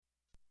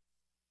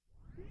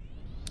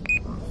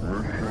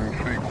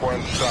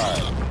start.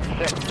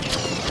 6,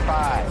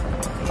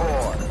 5,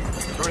 4,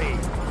 3,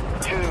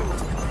 2,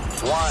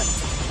 1,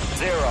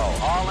 0.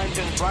 All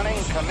engines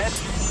running. Commit.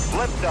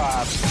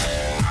 Liftoff.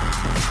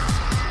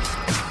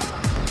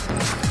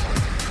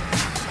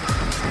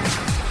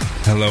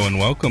 Hello and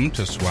welcome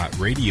to SWAT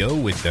Radio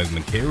with Doug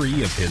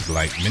McCary of His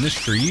Light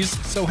Ministries.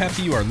 So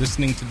happy you are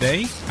listening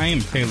today. I am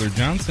Taylor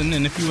Johnson,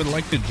 and if you would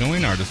like to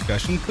join our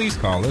discussion, please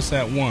call us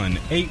at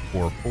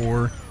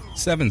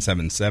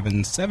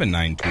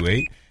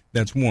 1-844-777-7928.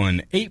 That's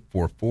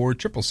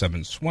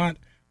 1-844-777-SWAT.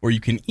 Or you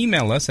can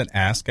email us at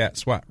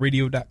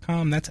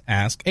ask@swatradio.com. That's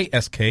ask,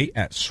 A-S-K,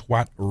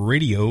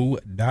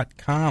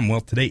 @swatradio.com.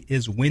 Well, today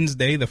is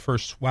Wednesday. The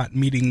first SWAT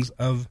meetings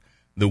of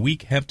the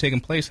week have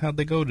taken place. How'd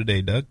they go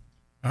today, Doug?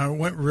 It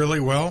went really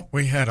well.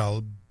 We had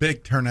a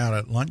big turnout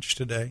at lunch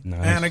today.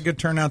 Nice. And a good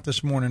turnout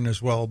this morning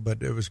as well,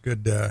 but it was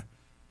good to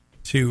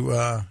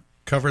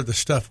cover the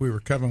stuff we were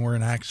covering. We're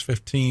in Acts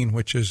 15,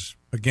 which is,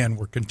 again,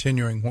 we're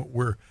continuing what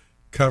we're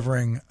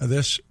covering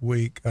this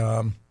week.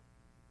 I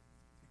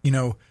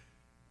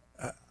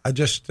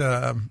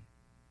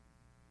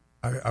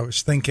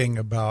was thinking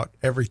about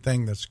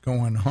everything that's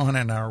going on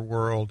in our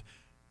world,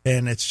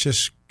 and it's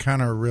just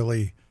kind of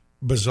really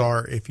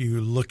bizarre if you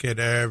look at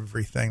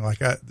everything.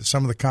 Like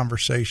some of the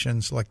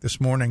conversations, like this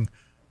morning,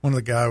 one of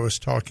the guys was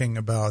talking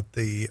about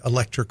the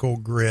electrical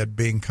grid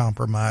being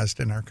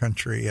compromised in our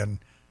country, and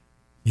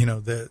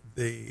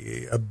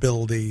the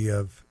ability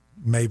of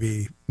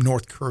maybe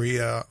North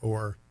Korea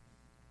or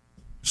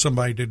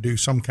somebody to do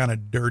some kind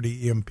of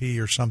dirty EMP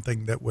or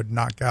something that would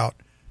knock out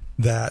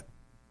that.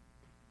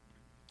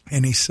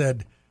 And he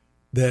said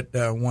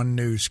that one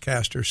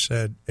newscaster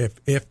said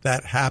if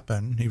that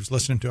happened, he was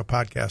listening to a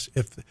podcast,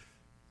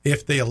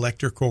 if the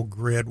electrical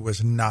grid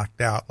was knocked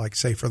out, like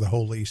say for the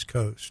whole East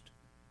Coast,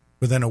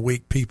 within a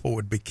week people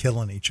would be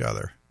killing each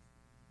other,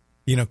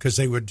 because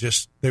they would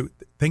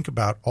think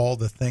about all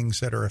the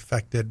things that are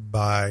affected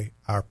by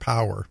our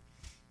power.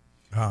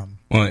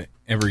 You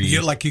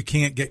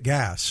can't get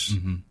gas.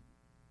 Mm-hmm.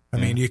 I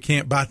mean, you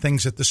can't buy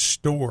things at the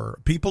store.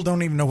 People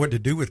don't even know what to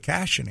do with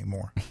cash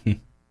anymore.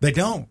 They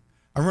don't.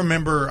 I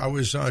remember I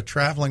was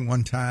traveling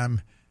one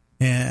time,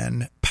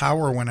 and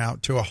power went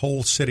out to a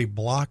whole city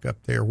block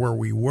up there where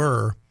we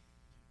were.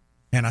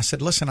 And I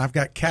said, listen, I've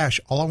got cash.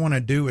 All I want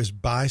to do is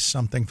buy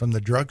something from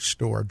the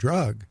drugstore,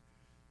 like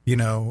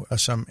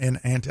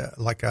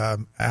a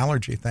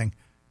allergy thing.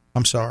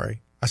 I'm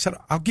sorry. I said,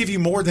 I'll give you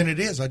more than it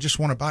is. I just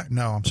want to buy it.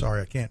 No, I'm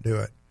sorry. I can't do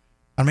it.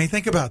 I mean,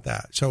 think about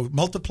that. So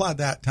multiply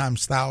that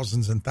times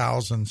thousands and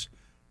thousands.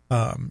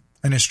 And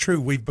it's true.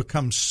 We've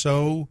become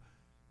so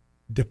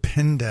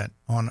dependent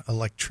on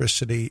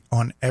electricity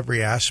on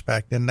every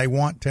aspect, and they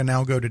want to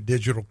now go to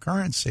digital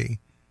currency,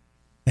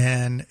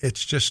 and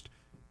it's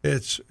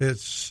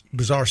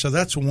bizarre. So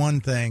that's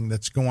one thing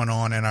that's going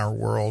on in our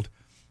world.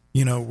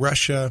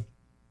 Russia,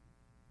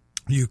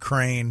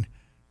 Ukraine,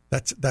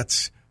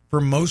 that's for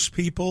most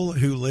people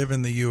who live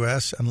in the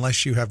U.S.,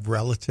 unless you have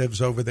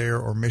relatives over there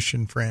or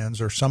mission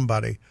friends or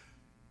somebody,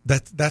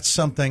 that's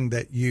something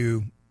that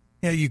you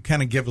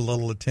kind of give a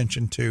little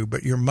attention to,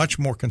 but you're much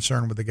more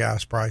concerned with the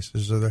gas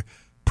prices or the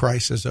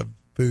prices of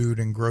food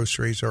and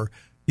groceries, or,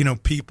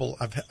 people.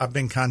 I've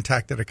been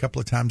contacted a couple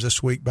of times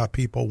this week by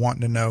people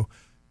wanting to know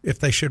if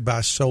they should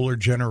buy solar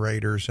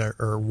generators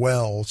or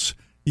wells,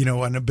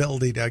 an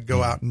ability to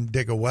go out and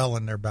dig a well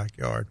in their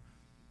backyard,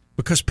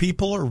 because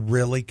people are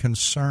really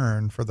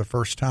concerned for the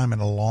first time in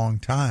a long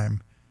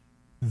time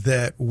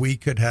that we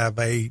could have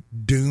a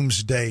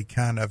doomsday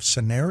kind of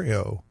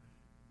scenario.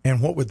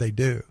 And what would they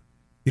do?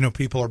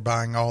 People are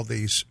buying all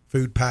these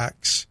food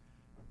packs,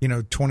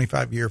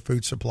 25-year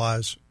food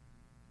supplies.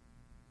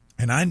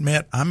 And I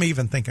admit, I'm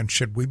even thinking,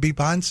 should we be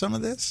buying some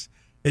of this?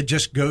 It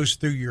just goes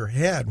through your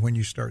head when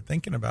you start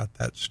thinking about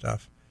that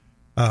stuff.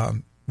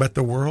 But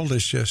the world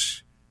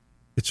is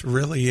it's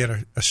really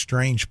at a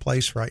strange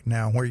place right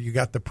now, where you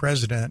got the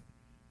president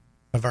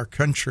of our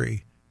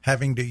country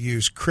having to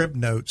use crib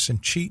notes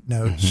and cheat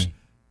notes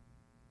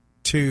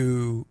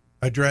to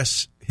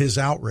address his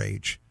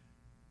outrage.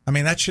 I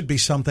mean, that should be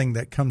something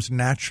that comes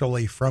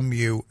naturally from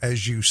you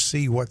as you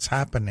see what's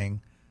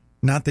happening,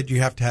 not that you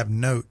have to have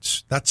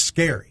notes. That's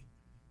scary.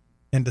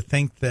 And to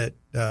think that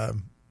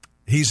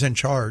he's in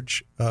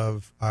charge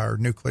of our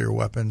nuclear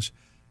weapons.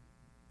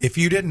 If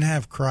you didn't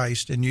have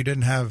Christ and you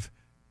didn't have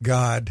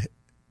God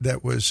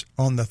that was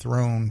on the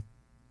throne,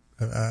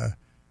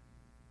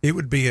 it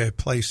would be a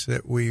place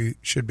that we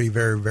should be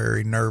very,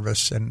 very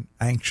nervous and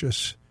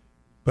anxious.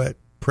 But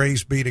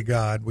praise be to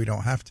God, we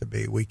don't have to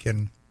be. We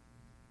can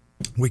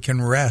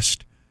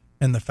rest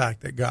in the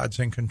fact that God's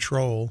in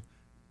control,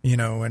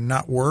 and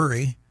not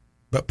worry,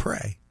 but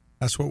pray.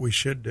 That's what we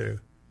should do.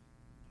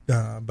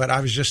 But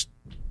I was just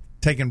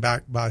taken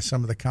back by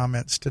some of the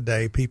comments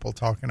today, people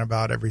talking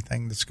about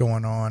everything that's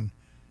going on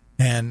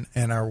in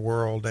our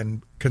world,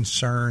 and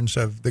concerns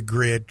of the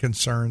grid,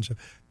 concerns of,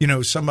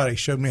 somebody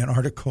showed me an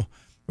article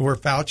where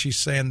Fauci's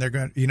saying they're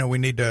going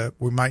to,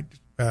 we might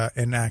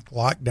enact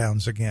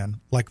lockdowns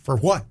again. Like, for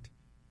what?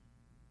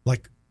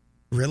 Like,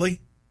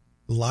 really?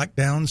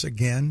 lockdowns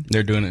again.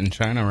 They're doing it in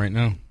China right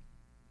now.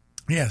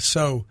 Yeah,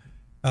 so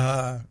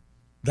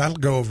that'll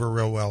go over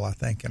real well, I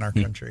think, in our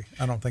country.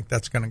 I don't think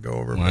that's going to go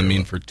over well. I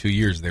mean, for 2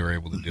 years they were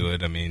able to do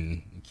it. I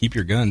mean, keep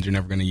your guns. You're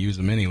never going to use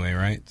them anyway,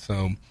 right?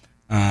 So,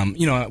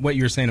 what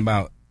you were saying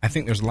about, I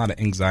think there's a lot of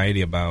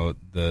anxiety about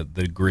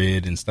the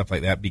grid and stuff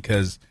like that,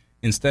 because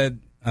instead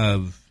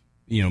of,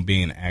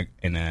 being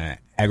in an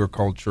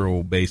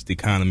agricultural-based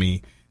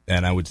economy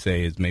that I would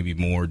say is maybe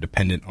more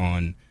dependent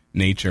on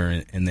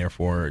nature and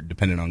therefore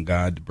dependent on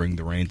God to bring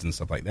the rains and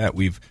stuff like that,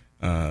 we've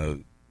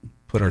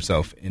put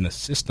ourselves in a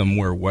system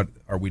where what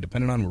are we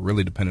dependent on? We're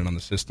really dependent on the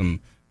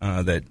system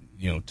that,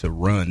 to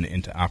run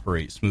and to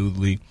operate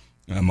smoothly.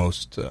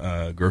 Most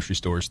grocery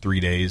stores, 3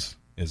 days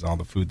is all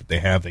the food that they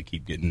have. They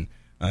keep getting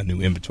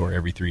new inventory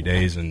every 3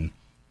 days. And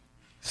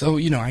so,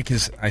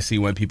 I see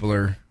why people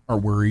are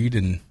worried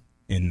and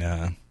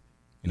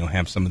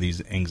have some of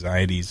these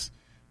anxieties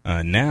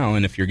now.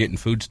 And if you're getting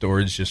food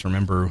storage, just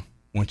remember,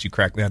 once you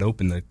crack that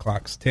open, the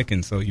clock's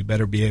ticking. So you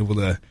better be able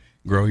to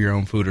grow your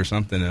own food or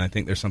something. And I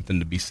think there's something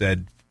to be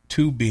said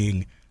to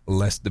being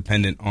less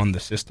dependent on the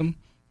system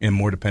and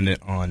more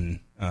dependent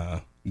on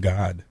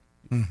God.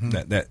 Mm-hmm.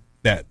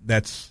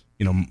 That's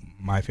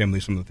my family,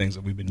 some of the things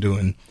that we've been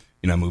doing.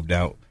 I moved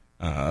out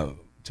to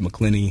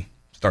McClinney,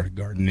 started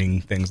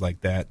gardening, things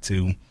like that,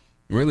 to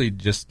really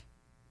just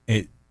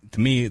to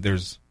me,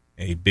 there's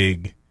a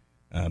big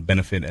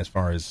benefit as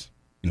far as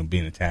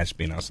being attached,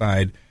 being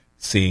outside,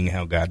 seeing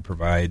how God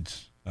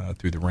provides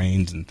through the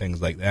rains and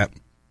things like that.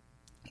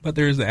 But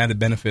there is the added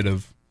benefit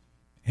of,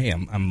 hey,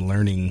 I'm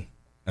learning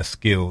a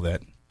skill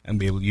that I'm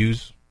be able to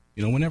use,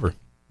 whenever.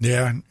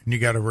 Yeah, and you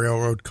got a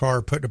railroad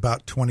car put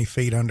about 20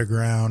 feet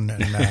underground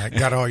and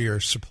got all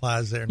your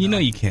supplies there. No.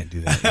 You can't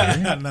do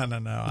that.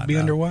 No. It'd be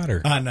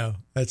underwater. I know.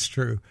 That's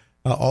true.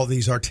 All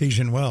these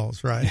artesian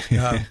wells, right?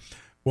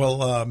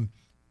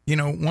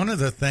 One of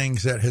the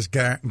things that has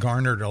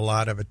garnered a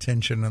lot of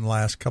attention in the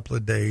last couple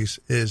of days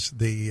is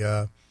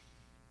the,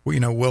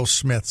 Will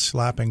Smith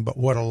slapping. But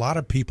what a lot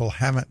of people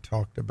haven't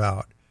talked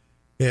about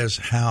is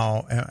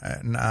how,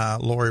 and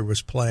Lori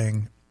was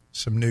playing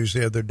some news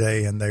the other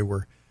day, and they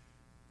were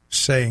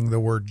saying the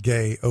word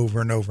gay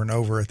over and over and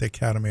over at the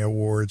Academy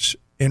Awards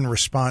in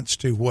response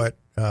to what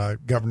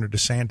Governor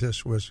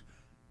DeSantis was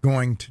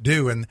going to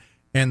do.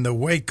 And the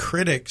way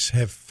critics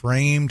have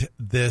framed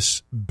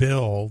this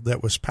bill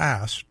that was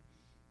passed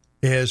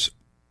is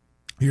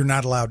you're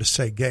not allowed to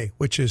say gay,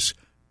 which is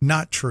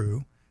not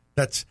true.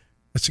 That's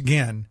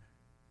again,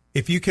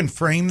 if you can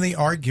frame the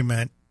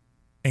argument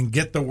and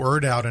get the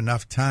word out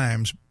enough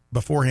times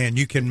beforehand,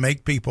 you can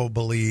make people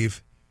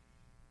believe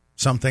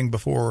something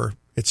before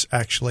it's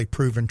actually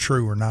proven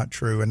true or not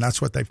true. And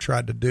that's what they've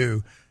tried to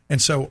do.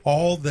 And so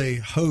all the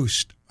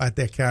hosts at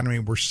the Academy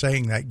were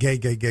saying that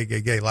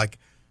gay, like,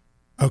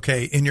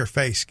 okay, in your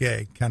face,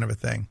 gay kind of a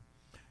thing.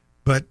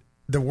 But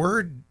the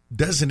word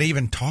doesn't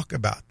even talk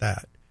about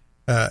that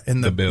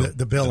in the bill.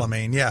 The bill, I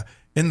mean, yeah.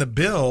 In the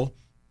bill,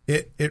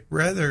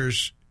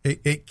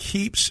 it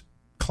keeps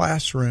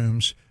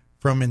classrooms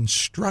from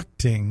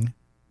instructing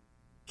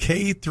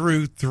K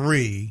through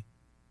 3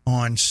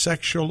 on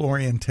sexual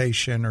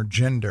orientation or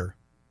gender.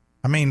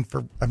 I mean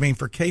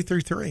for K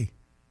through 3,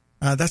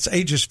 that's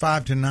ages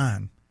 5 to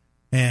 9,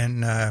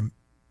 and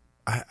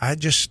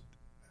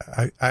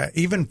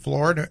even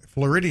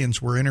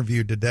Floridians were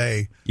interviewed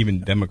today.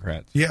 Even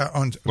Democrats. Yeah,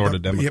 on Florida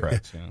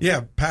Democrats.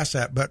 Yeah, past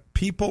that. But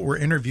people were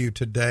interviewed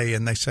today,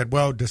 and they said,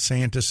 "Well,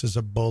 DeSantis is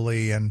a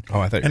bully." And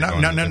I thought you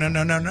were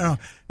going no.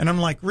 And I'm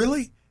like,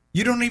 really?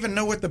 You don't even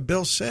know what the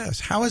bill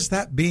says. How is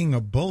that being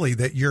a bully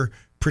that you're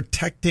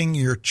protecting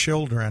your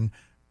children?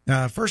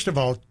 First of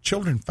all,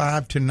 children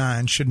 5 to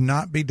 9 should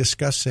not be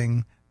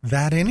discussing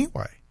that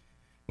anyway.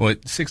 Well,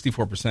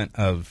 64%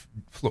 of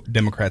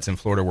Democrats in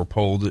Florida were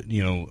polled,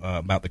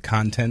 about the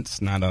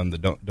contents, not on the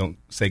don't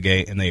say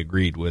gay, and they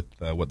agreed with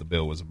what the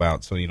bill was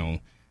about. So,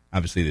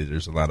 obviously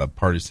there's a lot of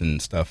partisan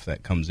stuff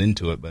that comes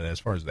into it, but as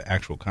far as the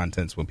actual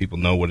contents, when people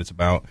know what it's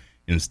about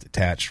and it's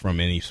detached from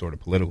any sort of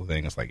political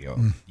thing, it's like,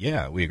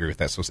 yeah, we agree with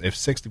that. So if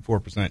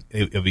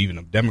 64% of even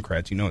of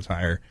Democrats, it's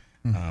higher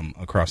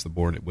across the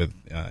board with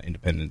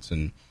independents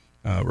and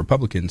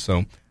Republicans.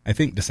 So I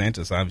think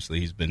DeSantis, obviously,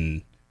 he's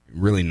been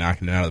really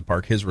knocking it out of the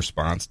park. His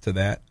response to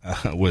that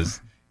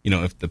was,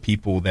 if the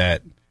people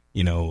that,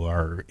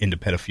 are into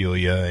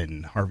pedophilia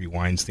and Harvey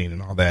Weinstein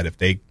and all that,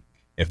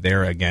 if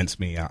they're against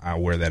me,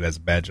 I'll wear that as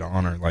a badge of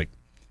honor. Like,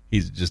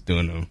 he's just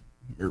doing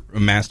a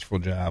masterful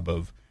job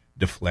of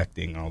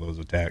deflecting all those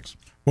attacks.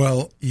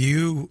 Well,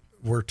 you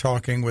were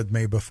talking with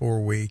me before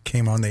we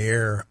came on the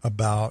air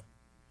about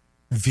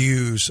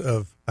views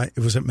of,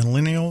 was it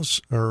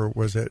millennials or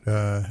was it?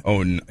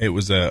 It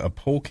was a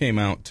poll came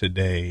out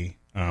today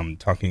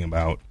talking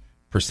about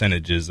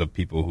percentages of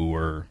people who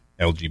were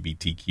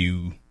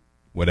LGBTQ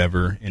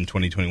whatever in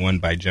 2021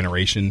 by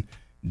generation.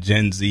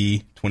 Gen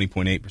Z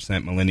 20.8%,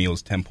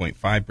 millennials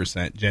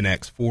 10.5%, Gen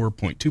X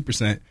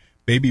 4.2%,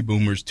 baby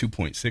boomers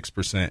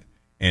 2.6%,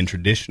 and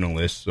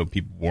traditionalists, so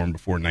people born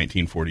before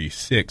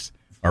 1946,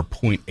 are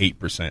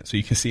 0.8%. So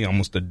you can see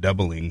almost a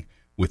doubling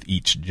with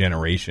each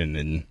generation,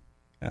 and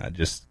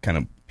just kind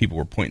of people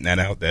were pointing that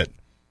out, that,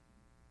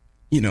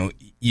 you know,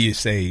 you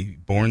say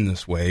born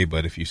this way,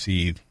 but if you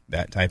see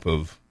that type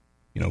of,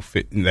 you know,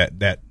 fit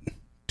that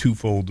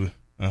twofold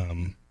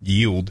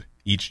yield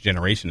each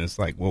generation, it's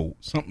like, well,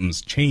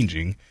 something's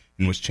changing,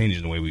 and what's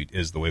changing the way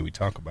we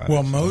talk about it.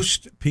 Well,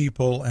 most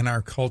people in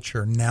our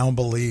culture now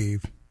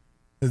believe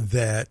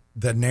that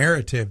the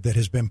narrative that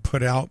has been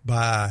put out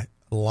by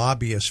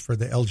lobbyists for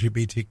the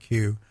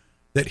LGBTQ,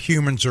 that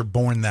humans are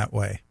born that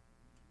way,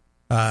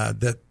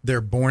 that they're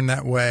born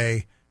that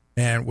way,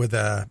 and with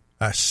a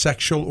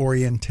sexual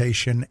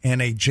orientation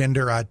and a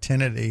gender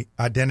identity,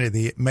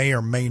 it may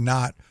or may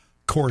not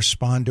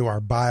correspond to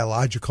our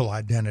biological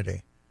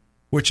identity,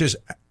 which is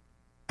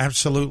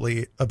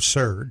absolutely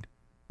absurd.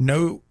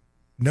 No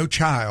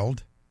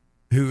child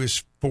who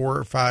is 4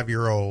 or 5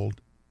 years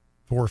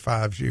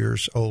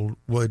old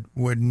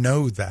would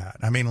know that.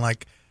 I mean,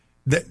 like,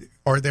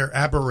 are there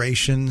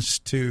aberrations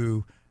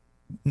to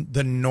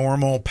the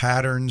normal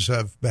patterns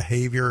of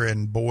behavior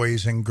in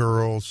boys and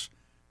girls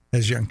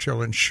as young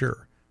children?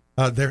 Sure.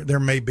 There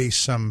may be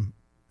some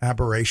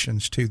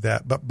aberrations to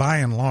that, but by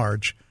and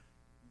large,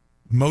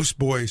 most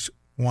boys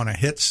want to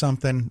hit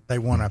something, they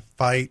want to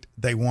fight,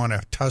 they want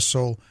to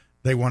tussle,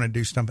 they want to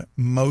do something.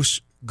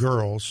 Most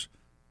girls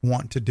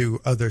want to do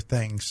other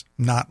things,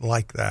 not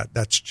like that.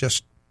 That's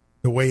just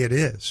the way it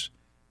is.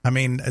 I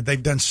mean,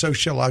 they've done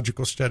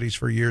sociological studies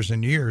for years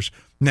and years.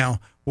 Now,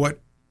 what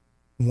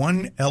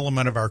one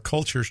element of our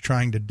culture is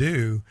trying to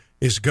do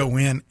is go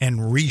in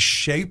and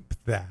reshape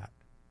that.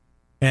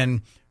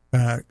 And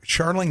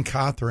Charlene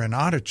Cothran,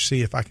 I ought to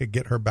see if I could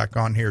get her back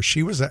on here.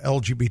 She was an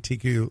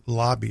LGBTQ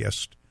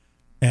lobbyist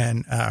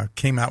and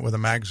came out with a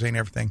magazine and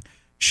everything.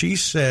 She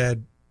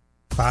said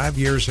 5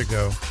 years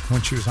ago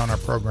when she was on our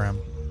program,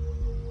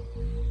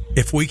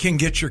 if we can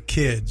get your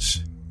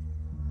kids,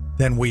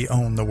 then we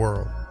own the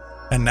world.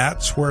 And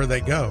that's where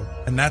they go.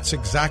 And that's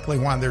exactly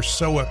why they're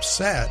so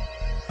upset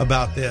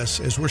about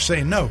this, is we're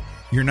saying, no,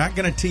 you're not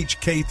going to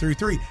teach K through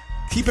 3.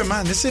 Keep in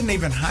mind, this isn't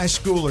even high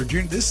school or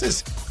junior. This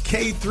is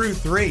K through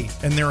 3,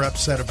 and they're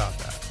upset about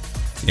that.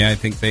 Yeah, I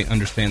think they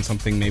understand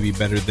something maybe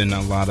better than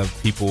a lot of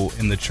people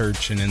in the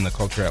church and in the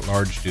culture at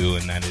large do,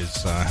 and that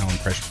is how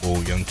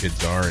impressionable young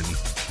kids are, and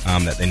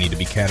that they need to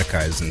be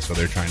catechized, and so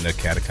they're trying to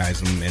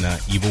catechize them in an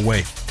evil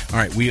way. All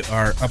right, we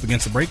are up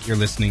against the break. You're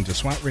listening to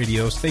SWAT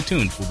Radio. Stay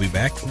tuned. We'll be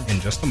back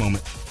in just a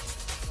moment.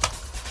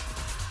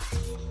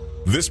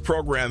 This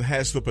program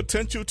has the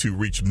potential to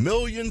reach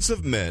millions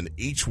of men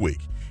each week.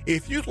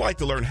 If you'd like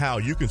to learn how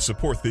you can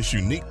support this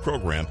unique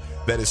program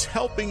that is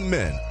helping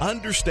men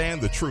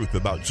understand the truth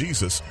about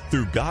Jesus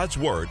through God's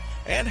Word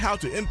and how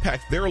to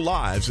impact their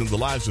lives and the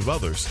lives of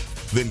others,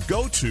 then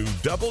go to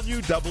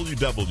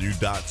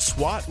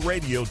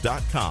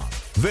www.swatradio.com.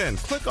 Then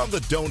click on the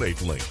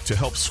donate link to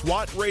help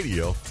SWAT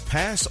Radio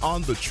pass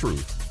on the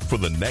truth for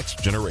the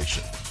next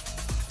generation.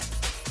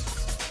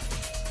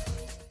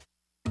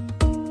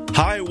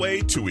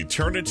 Highway to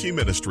Eternity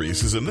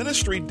Ministries is a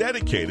ministry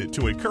dedicated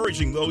to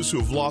encouraging those who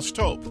have lost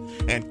hope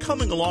and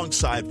coming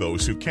alongside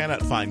those who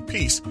cannot find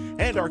peace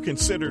and are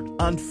considered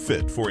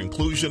unfit for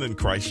inclusion in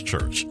Christ's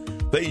church.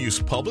 They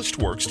use published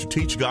works to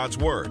teach God's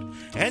Word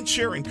and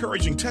share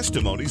encouraging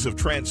testimonies of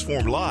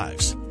transformed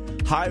lives.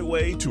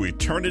 Highway to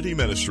Eternity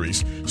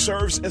Ministries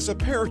serves as a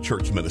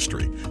parachurch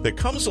ministry that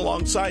comes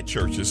alongside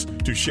churches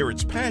to share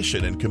its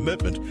passion and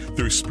commitment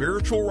through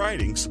spiritual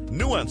writings,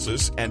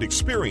 nuances, and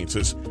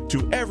experiences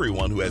to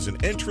everyone who has an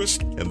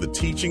interest in the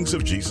teachings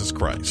of Jesus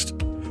Christ.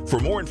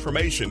 For more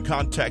information,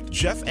 contact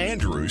Jeff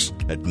Andrews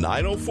at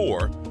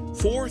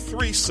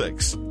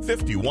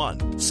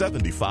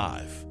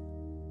 904-436-5175.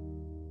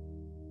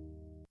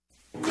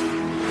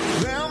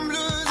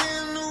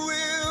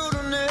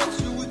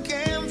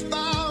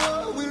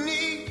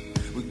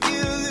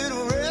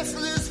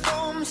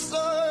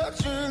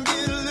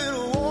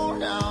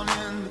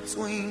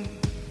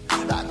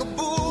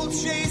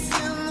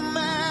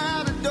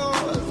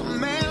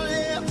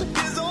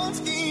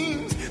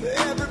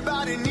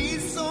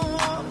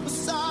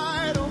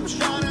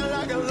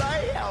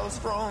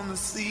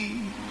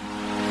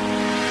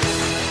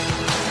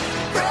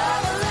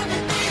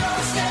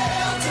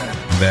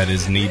 That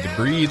is Need to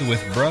Breathe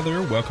with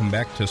Brother. Welcome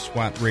back to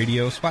SWAT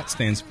Radio. SWAT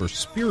stands for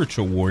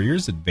Spiritual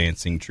Warriors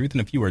Advancing Truth.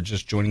 And if you are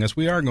just joining us,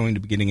 we are going to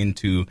be getting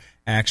into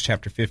Acts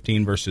chapter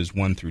 15, verses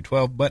 1 through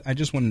 12. But I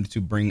just wanted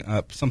to bring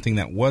up something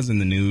that was in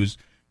the news.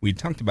 We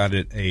talked about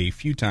it a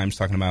few times,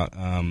 talking about,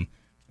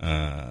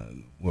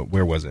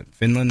 where was it?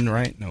 Finland,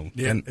 right? No.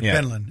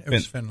 Finland. It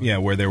was Finland. Yeah,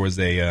 where there was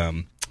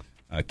a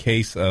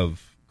case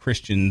of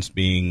Christians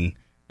being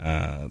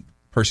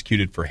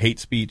persecuted for hate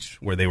speech,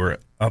 where they were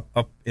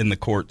up in the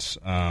courts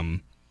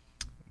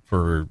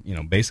for,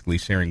 basically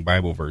sharing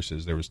Bible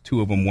verses. There was two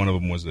of them. One of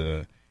them was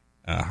a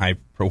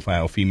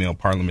high-profile female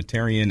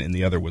parliamentarian, and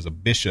the other was a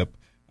bishop,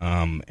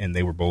 and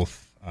they were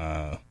both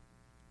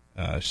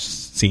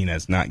seen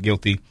as not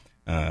guilty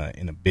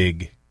in a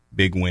big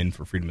win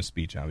for freedom of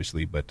speech,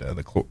 obviously. But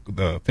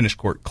the Finnish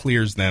court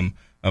clears them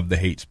of the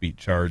hate speech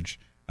charge,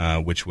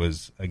 which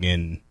was,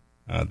 again,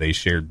 They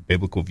shared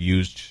biblical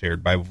views,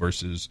 shared Bible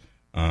verses,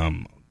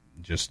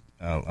 just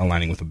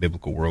aligning with a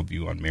biblical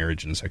worldview on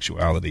marriage and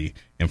sexuality.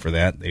 And for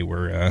that, they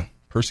were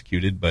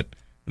persecuted, but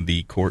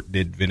the court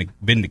did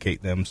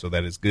vindicate them, so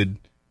that is good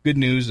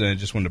news. I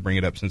just wanted to bring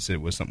it up since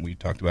it was something we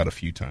talked about a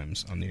few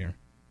times on the air.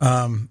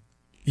 I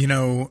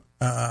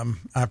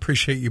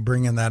appreciate you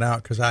bringing that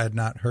out because I had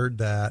not heard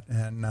that,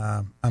 and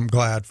I'm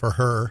glad for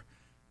her.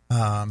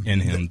 And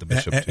him, the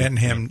bishop, too. And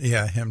him,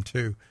 him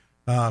too.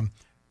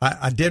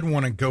 I did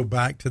want to go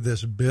back to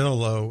this bill,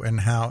 though, and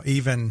how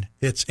even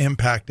it's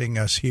impacting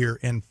us here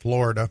in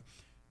Florida,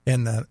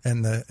 in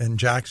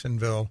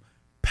Jacksonville.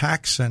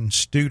 Paxson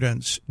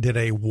students did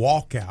a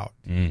walkout.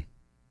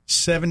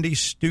 70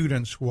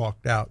 students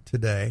walked out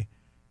today,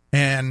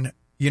 and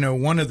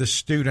one of the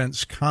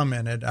students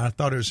commented. I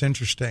thought it was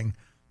interesting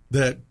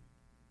that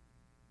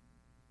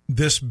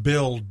this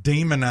bill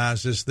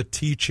demonizes the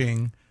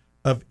teaching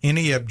of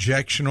any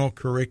objectionable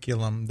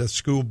curriculum the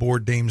school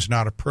board deems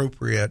not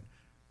appropriate,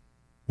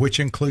 which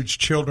includes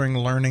children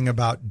learning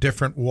about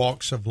different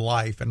walks of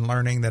life and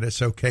learning that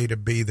it's okay to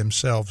be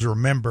themselves.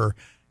 Remember,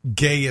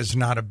 gay is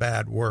not a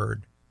bad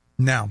word.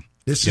 Now,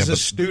 this is a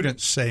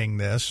student saying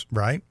this,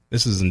 right?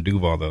 This is in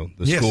Duval, though.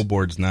 The school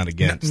board's not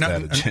against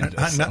that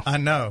agenda. I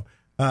know.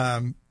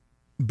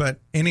 But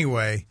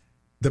anyway,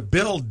 the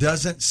bill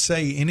doesn't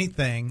say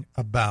anything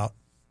about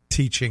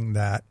teaching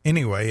that.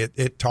 Anyway,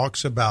 it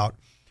talks about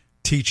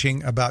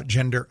teaching about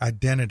gender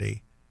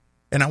identity.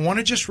 And I want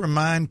to just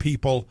remind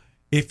people,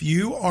 if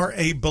you are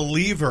a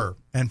believer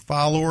and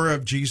follower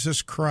of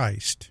Jesus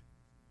Christ,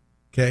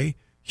 okay,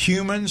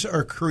 humans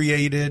are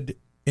created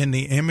in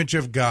the image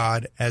of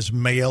God as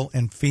male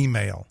and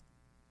female.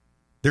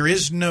 There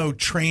is no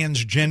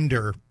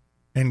transgender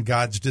in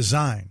God's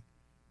design.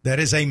 That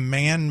is a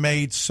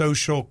man-made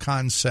social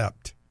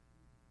concept.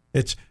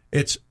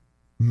 It's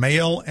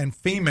male and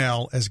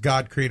female as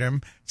God created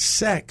them.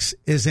 Sex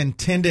is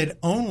intended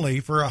only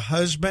for a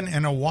husband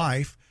and a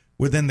wife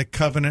within the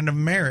covenant of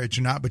marriage,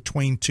 not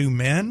between two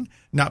men,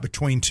 not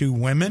between two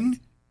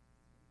women.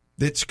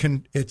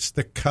 It's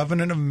the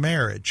covenant of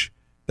marriage.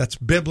 That's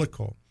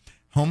biblical.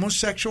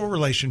 Homosexual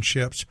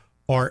relationships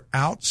are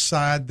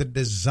outside the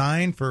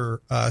design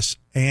for us,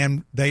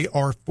 and they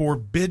are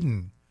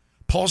forbidden.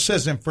 Paul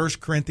says in 1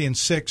 Corinthians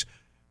 6,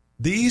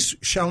 these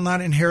shall not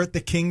inherit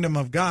the kingdom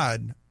of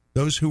God,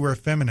 those who are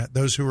effeminate,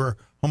 those who are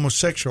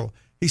homosexual.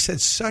 He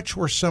said, such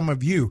were some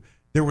of you.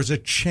 There was a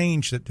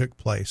change that took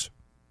place.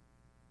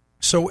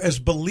 So as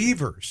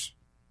believers,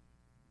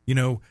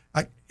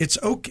 it's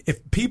okay.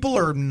 If people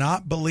are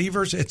not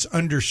believers, it's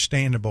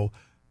understandable.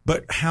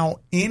 But how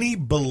any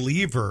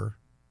believer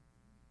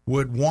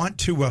would want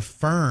to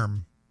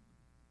affirm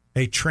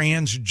a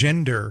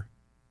transgender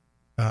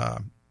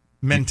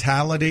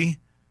mentality,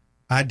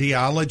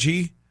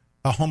 ideology,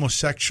 a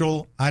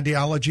homosexual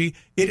ideology,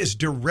 it is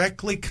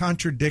directly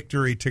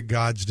contradictory to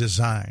God's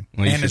design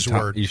and His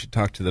Word. You should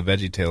talk to the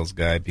VeggieTales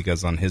guy,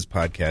 because on his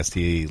podcast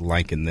he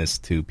likened this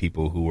to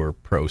people who were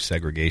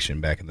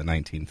pro-segregation back in the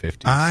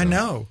 1950s. I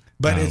know,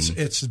 but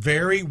it's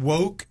very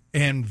woke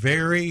and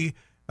very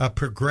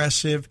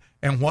progressive,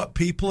 and what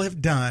people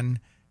have done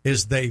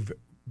is they've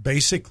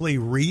basically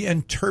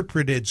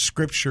reinterpreted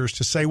scriptures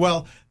to say,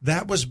 well,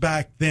 that was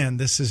back then,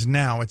 this is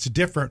now. It's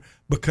different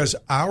because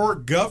our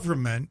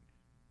government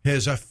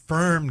has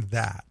affirmed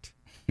that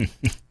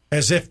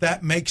as if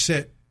that makes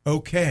it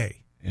okay.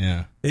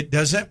 Yeah. It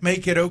doesn't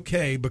make it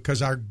okay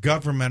because our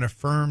government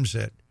affirms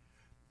it.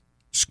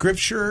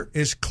 Scripture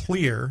is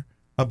clear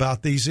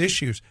about these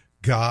issues.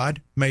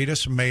 God made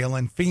us male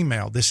and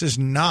female. This is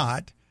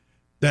not,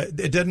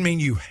 it doesn't mean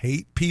you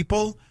hate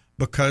people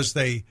because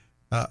they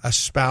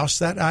espouse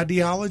that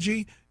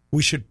ideology.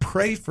 We should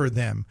pray for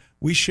them.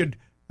 We should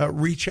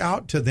reach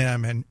out to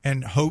them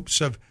in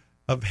hopes of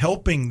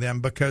helping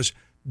them, because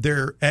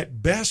they're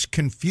at best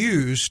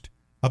confused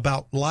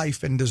about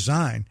life and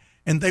design,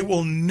 and they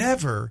will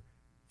never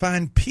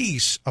find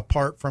peace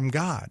apart from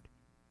God.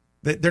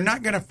 They're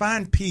not going to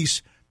find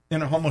peace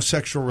in a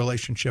homosexual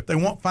relationship. They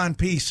won't find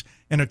peace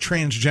in a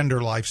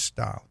transgender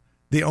lifestyle.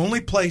 The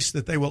only place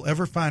that they will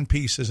ever find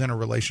peace is in a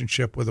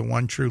relationship with the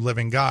one true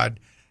living God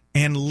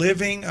and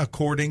living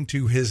according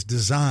to His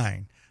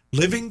design.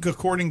 Living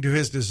according to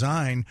His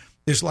design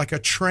is like a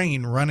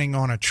train running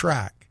on a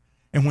track.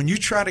 And when you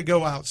try to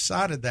go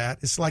outside of that,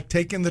 it's like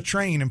taking the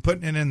train and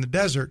putting it in the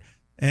desert,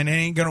 and it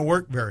ain't going to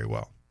work very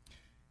well.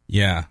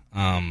 Yeah.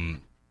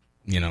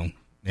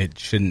 That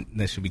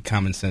should be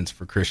common sense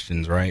for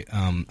Christians, right?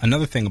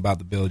 Another thing about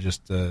the bill,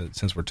 just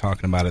since we're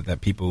talking about it, that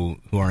people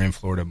who are in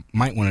Florida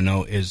might want to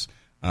know is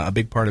a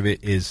big part of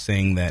it is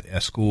saying that a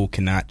school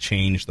cannot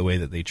change the way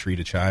that they treat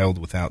a child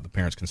without the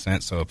parent's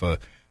consent. So if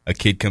a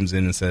kid comes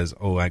in and says,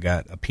 oh, I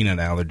got a peanut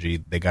allergy,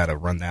 they got to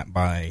run that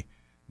by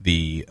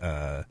the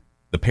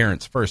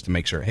parents first to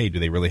make sure, hey, do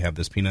they really have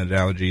this peanut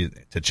allergy,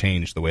 to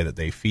change the way that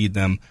they feed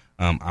them.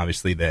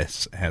 Obviously,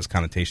 this has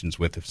connotations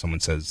with if someone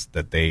says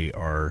that they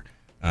are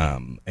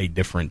a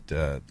different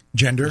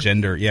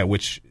gender. Yeah,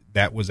 which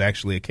that was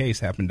actually a case,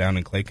 happened down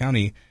in Clay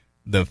County.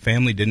 the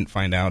family didn't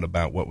find out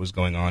about what was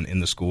going on in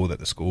the school, that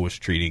the school was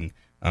treating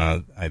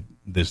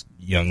this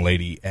young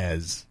lady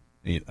as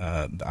the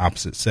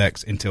opposite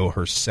sex until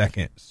her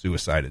second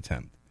suicide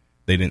attempt.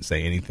 They didn't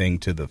say anything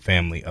to the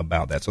family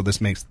about that. So this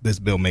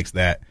bill makes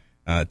that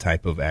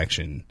type of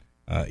action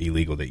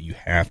illegal, that you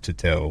have to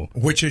tell.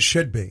 Which it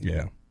should be.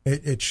 Yeah.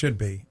 It should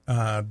be.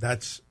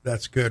 That's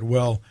good.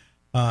 Well,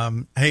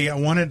 hey, I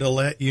wanted to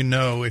let you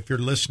know, if you're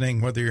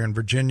listening, whether you're in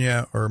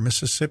Virginia or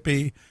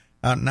Mississippi,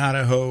 out in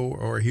Idaho,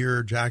 or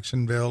here,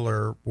 Jacksonville,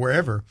 or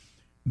wherever,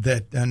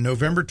 that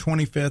November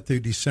 25th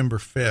through December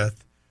 5th,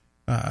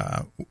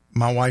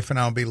 my wife and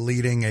I will be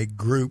leading a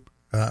group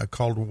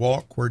called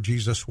Walk Where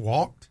Jesus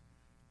Walked.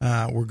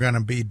 We're going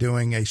to be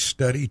doing a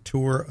study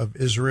tour of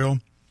Israel,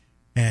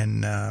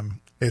 and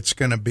it's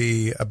going to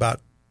be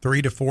about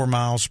 3 to 4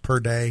 miles per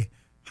day,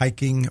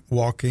 hiking,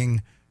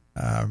 walking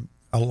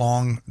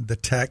along the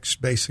text,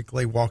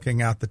 basically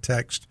walking out the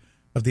text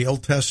of the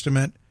Old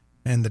Testament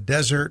and the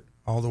desert,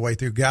 all the way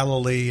through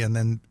Galilee and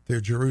then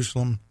through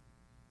Jerusalem.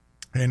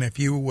 And if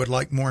you would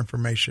like more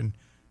information,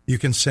 you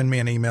can send me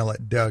an email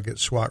at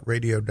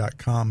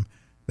doug@swatradio.com.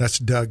 That's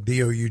Doug,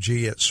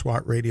 D-O-U-G, at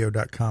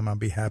swatradio.com. I'll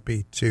be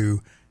happy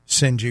to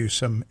send you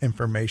some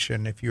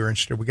information if you're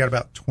interested. We got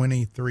about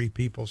 23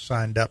 people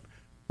signed up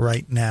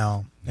right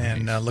now,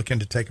 and looking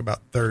to take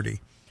about 30.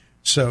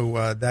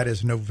 So that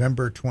is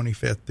November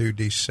 25th through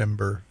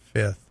December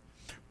 5th.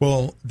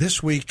 Well,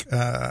 this week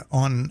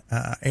on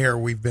air,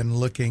 we've been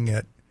looking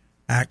at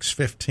Acts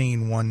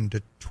 15, 1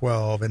 to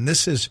 12. And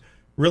this is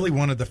really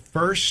one of the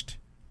first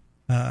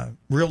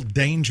real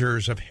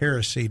dangers of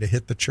heresy to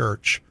hit the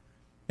church.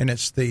 And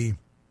it's the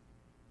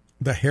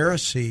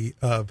heresy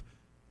of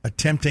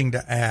attempting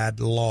to add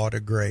law to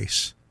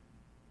grace.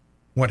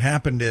 What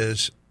happened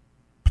is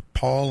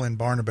Paul and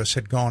Barnabas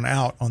had gone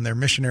out on their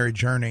missionary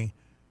journey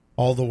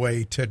all the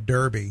way to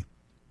Derbe,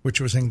 which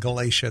was in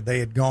Galatia. They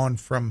had gone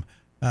from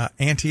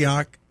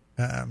Antioch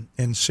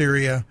in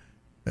Syria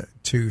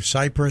to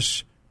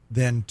Cyprus,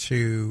 then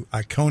to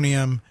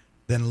Iconium,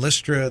 then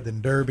Lystra,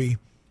 then Derbe,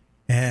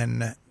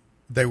 and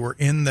they were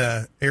in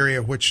the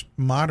area which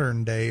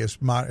modern day is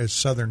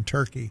southern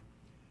Turkey.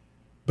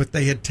 But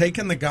they had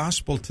taken the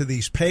gospel to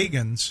these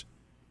pagans,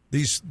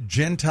 these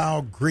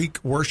Gentile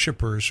Greek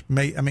worshipers.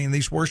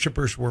 These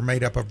worshipers were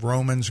made up of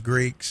Romans,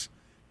 Greeks,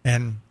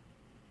 and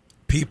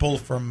people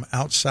from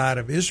outside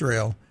of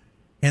Israel,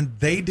 and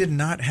they did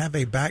not have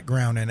a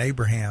background in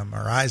Abraham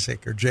or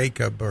Isaac or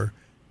Jacob or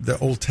the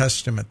Old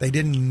Testament. They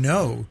didn't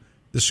know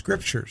the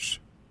scriptures.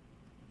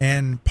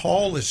 And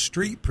Paul is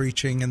street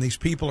preaching, and these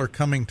people are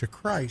coming to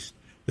Christ.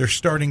 They're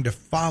starting to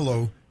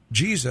follow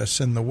Jesus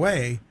in the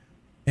way.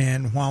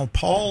 And while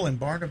Paul and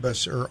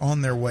Barnabas are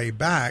on their way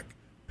back,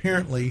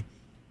 apparently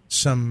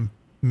some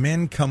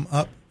men come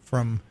up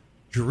from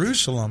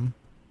Jerusalem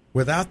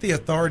without the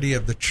authority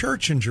of the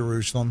church in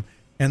Jerusalem,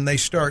 and they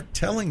start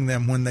telling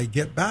them when they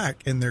get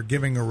back, and they're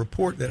giving a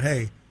report that,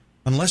 hey,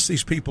 unless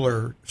these people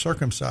are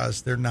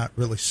circumcised, they're not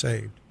really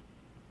saved.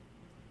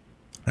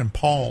 And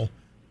Paul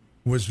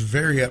was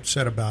very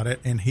upset about it,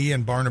 and he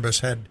and Barnabas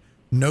had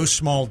no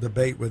small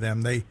debate with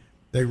them. They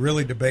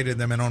really debated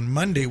them. And on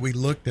Monday, we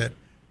looked at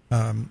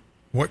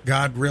what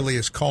God really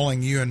is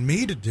calling you and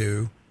me to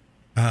do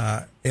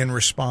in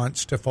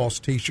response to false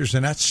teachers,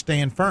 and that's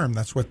stand firm.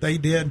 That's what they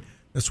did.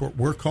 That's what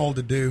we're called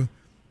to do.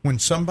 When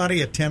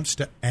somebody attempts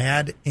to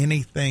add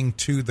anything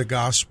to the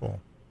gospel,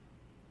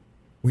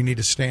 we need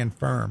to stand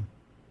firm.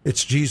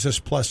 It's Jesus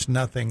plus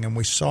nothing, and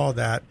we saw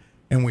that,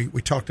 and we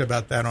talked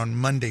about that on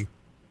Monday.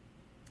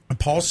 And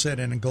Paul said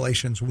in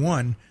Galatians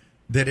 1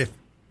 that if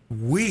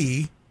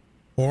we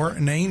or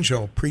an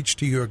angel preach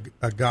to you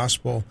a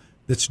gospel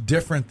that's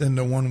different than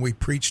the one we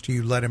preach to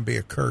you, let him be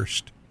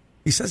accursed.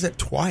 He says it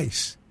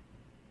twice.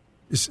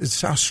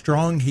 It's how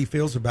strong he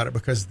feels about it,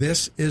 because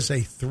this is a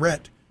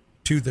threat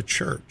to the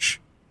church.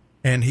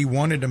 And he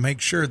wanted to make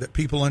sure that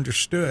people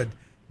understood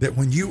that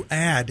when you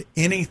add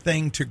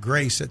anything to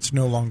grace, it's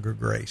no longer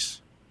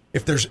grace.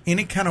 If there's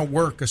any kind of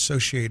work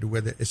associated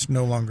with it, it's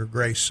no longer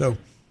grace. So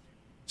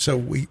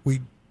we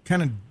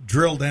kind of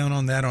drilled down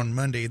on that on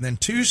Monday. And then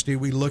Tuesday,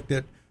 we looked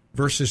at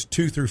verses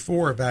 2 through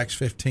 4 of Acts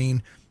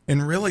 15,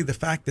 and really the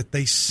fact that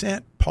they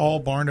sent Paul,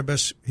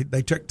 Barnabas,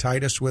 they took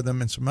Titus with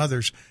them and some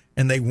others,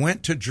 and they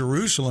went to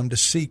Jerusalem to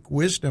seek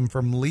wisdom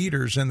from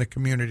leaders in the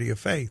community of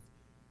faith.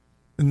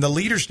 And the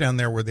leaders down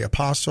there were the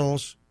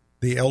apostles,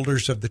 the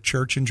elders of the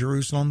church in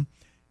Jerusalem,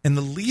 and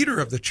the leader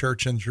of the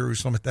church in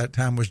Jerusalem at that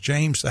time was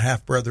James, the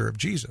half-brother of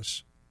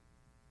Jesus.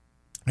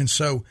 And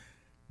so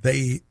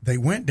they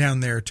went down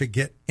there to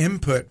get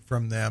input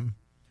from them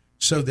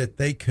so that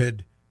they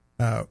could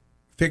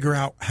figure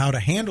out how to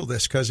handle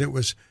this, because it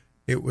was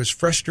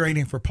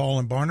frustrating for Paul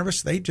and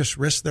Barnabas. They just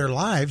risked their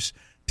lives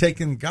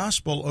taking the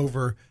gospel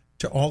over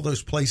to all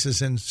those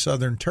places in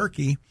southern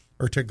Turkey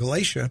or to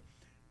Galatia,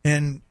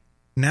 and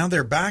now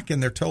they're back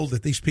and they're told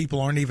that these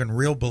people aren't even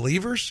real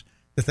believers,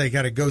 that they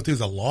got to go through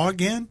the law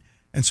again.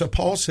 And so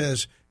Paul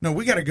says, no,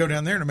 we got to go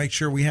down there to make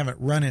sure we haven't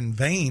run in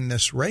vain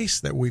this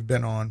race that we've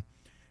been on.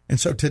 And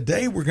so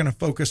today we're going to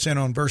focus in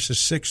on verses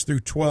 6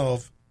 through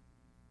 12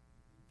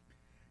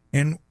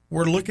 And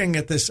we're looking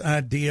at this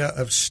idea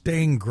of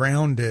staying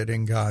grounded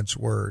in God's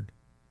Word.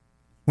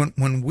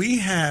 When we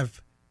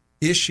have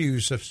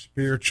issues of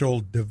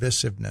spiritual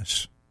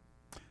divisiveness,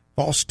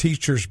 false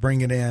teachers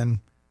bring it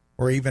in,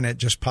 or even it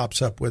just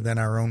pops up within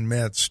our own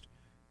midst.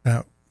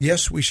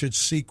 Yes, we should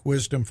seek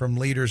wisdom from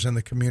leaders in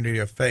the community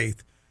of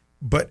faith,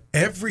 but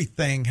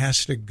everything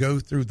has to go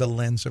through the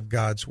lens of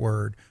God's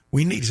Word.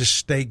 We need to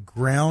stay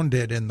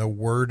grounded in the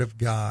Word of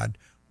God,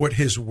 what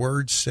His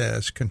Word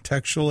says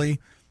contextually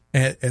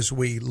as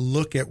we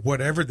look at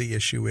whatever the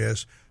issue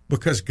is,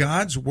 because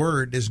God's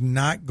Word is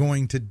not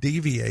going to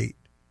deviate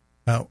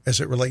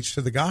as it relates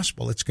to the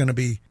gospel. It's going to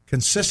be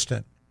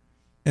consistent.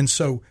 And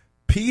so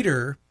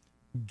Peter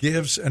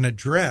gives an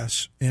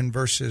address in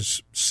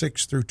verses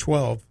 6 through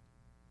 12,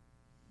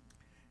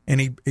 and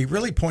he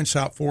really points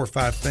out 4 or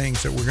 5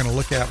 things that we're going to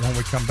look at when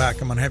we come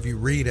back. I'm going to have you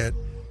read it,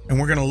 and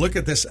we're going to look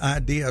at this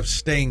idea of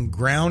staying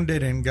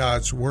grounded in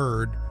God's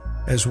Word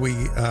as we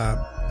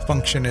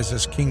function as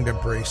His kingdom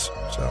priests.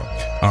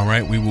 All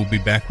right, we will be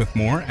back with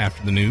more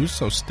after the news,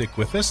 so stick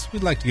with us.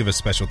 We'd like to give a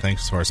special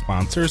thanks to our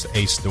sponsors,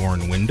 Ace Door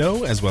and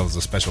Window, as well as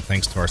a special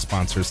thanks to our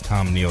sponsors,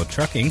 Tom Neal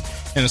Trucking,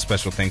 and a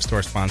special thanks to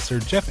our sponsor,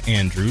 Jeff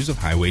Andrews of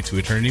Highway to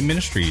Eternity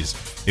Ministries.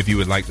 If you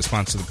would like to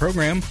sponsor the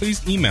program,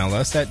 please email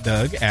us at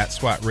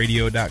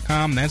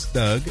doug@swatradio.com. That's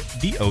Doug,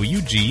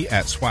 D-O-U-G,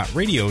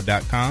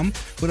 @swatradio.com.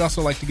 We'd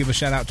also like to give a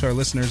shout out to our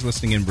listeners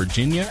listening in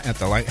Virginia at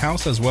the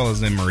Lighthouse, as well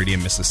as in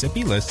Meridian,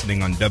 Mississippi,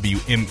 listening on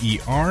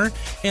WMER,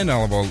 and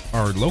all of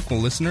our local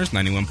listeners,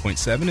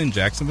 91.7 in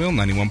Jacksonville,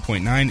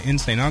 91.9 in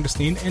St.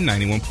 Augustine, and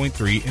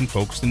 91.3 in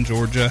Folkestone,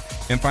 Georgia.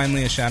 And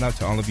finally, a shout out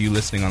to all of you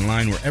listening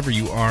online wherever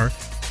you are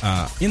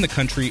in the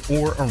country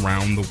or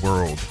around the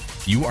world.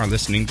 You are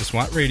listening to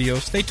SWAT Radio.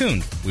 Stay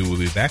tuned. We will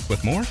be back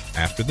with more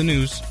after the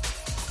news.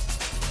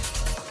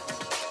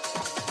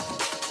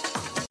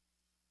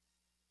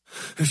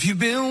 If you've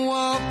been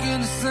walking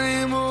the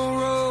same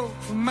old road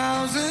for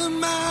miles and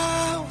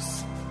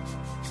miles,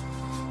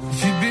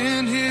 if you've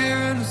been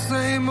hearing the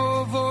same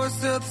old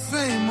voice, tell the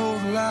same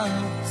old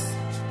lies,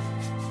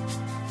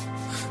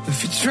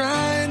 if you're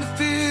trying to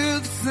fill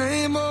the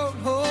same old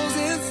holes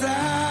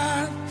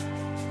inside,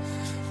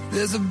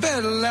 there's a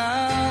better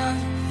life.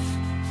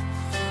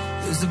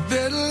 There's a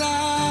better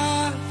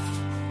life.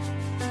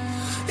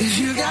 If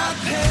you got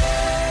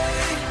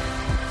pain,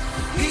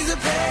 He's a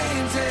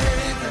pain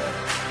taker.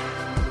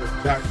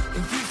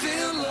 If you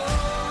feel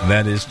low.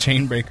 That is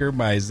Chainbreaker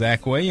by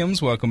Zach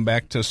Williams. Welcome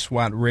back to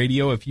SWAT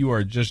Radio. If you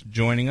are just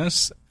joining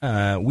us,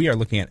 we are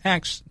looking at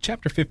Acts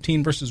chapter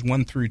 15, verses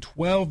 1 through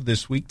 12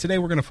 this week. Today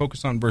we're going to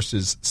focus on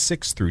verses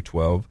 6 through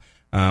 12.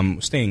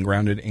 Staying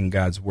grounded in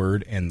God's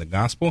Word and the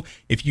Gospel.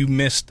 If you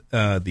missed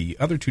the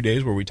other 2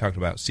 days where we talked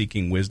about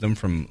seeking wisdom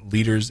from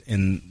leaders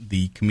in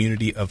the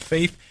community of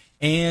faith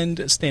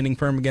and standing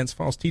firm against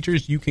false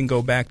teachers, you can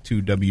go back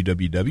to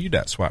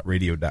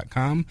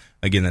www.swatradio.com.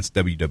 Again, that's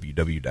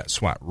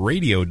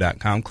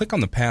www.swatradio.com. Click on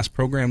the past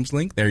programs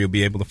link. There you'll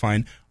be able to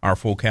find our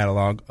full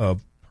catalog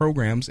of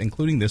programs,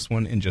 including this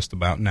one, in just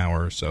about an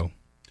hour or so.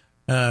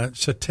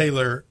 So,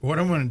 Taylor, what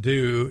I'm going to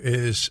do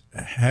is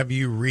have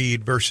you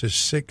read verses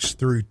 6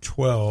 through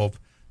 12,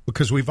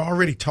 because we've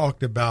already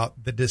talked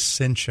about the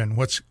dissension.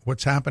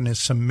 What's happened is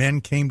some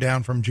men came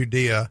down from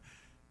Judea,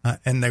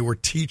 and they were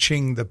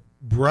teaching the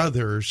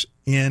brothers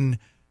in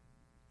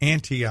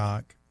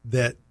Antioch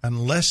that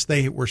unless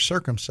they were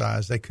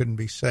circumcised, they couldn't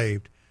be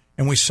saved.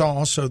 And we saw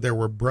also there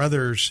were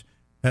brothers,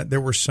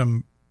 there were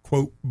some,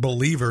 quote,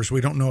 believers.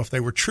 We don't know if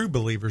they were true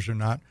believers or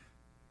not,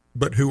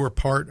 but who were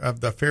part of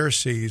the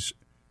Pharisees,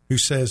 who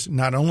says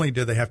not only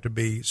do they have to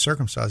be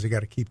circumcised, they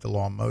got to keep the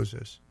law of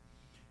Moses.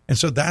 And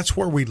so that's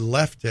where we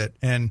left it.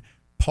 And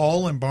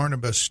Paul and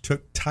Barnabas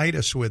took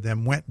Titus with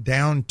them, went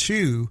down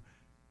to,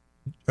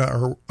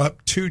 or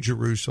up to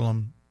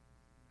Jerusalem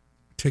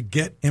to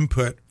get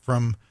input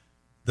from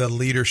the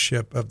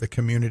leadership of the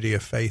community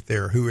of faith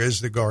there, who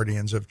is the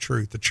guardians of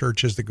truth. The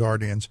church is the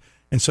guardians.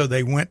 And so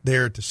they went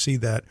there to see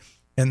that.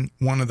 And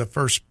one of the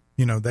first,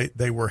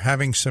 they were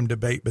having some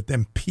debate, but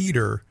then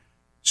Peter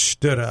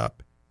stood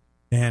up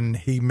and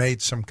he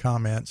made some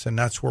comments, and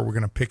that's where we're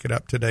going to pick it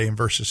up today in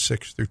verses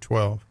 6 through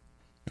 12.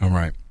 All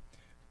right.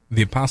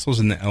 The apostles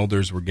and the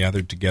elders were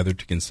gathered together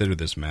to consider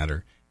this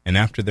matter, and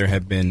after there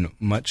had been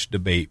much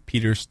debate,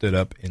 Peter stood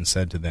up and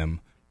said to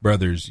them,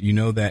 "Brothers, you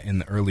know that in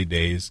the early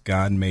days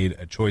God made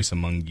a choice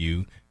among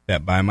you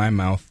that by my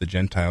mouth the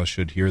Gentiles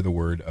should hear the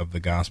word of the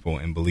gospel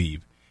and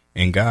believe.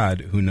 And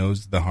God, who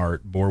knows the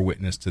heart, bore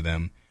witness to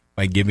them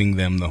by giving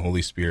them the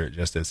Holy Spirit,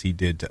 just as he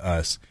did to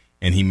us,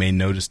 and he made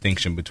no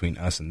distinction between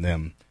us and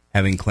them,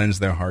 having cleansed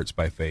their hearts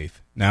by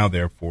faith. Now,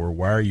 therefore,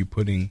 why are you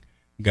putting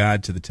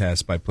God to the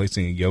test by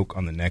placing a yoke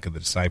on the neck of the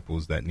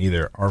disciples that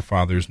neither our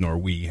fathers nor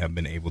we have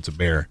been able to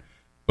bear?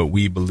 But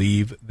we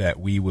believe that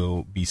we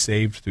will be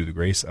saved through the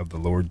grace of the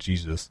Lord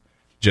Jesus,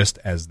 just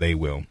as they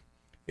will."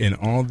 And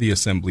all the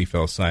assembly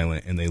fell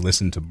silent, and they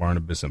listened to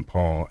Barnabas and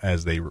Paul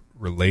as they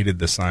related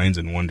the signs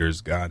and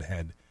wonders God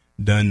had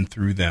done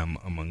through them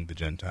among the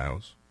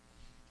Gentiles.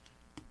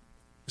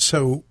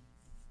 So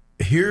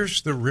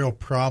here's the real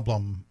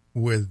problem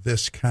with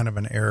this kind of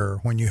an error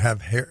when you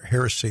have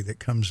heresy that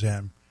comes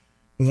in.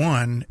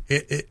 One,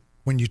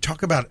 when you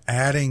talk about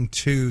adding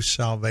to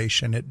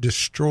salvation, it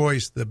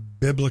destroys the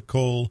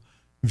biblical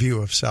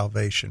view of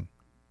salvation,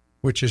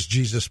 which is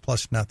Jesus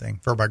plus nothing.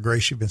 For by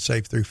grace you've been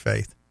saved through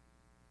faith,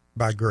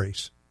 by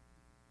grace.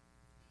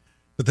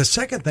 But the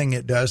second thing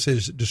it does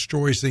is it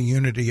destroys the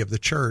unity of the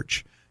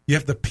church. You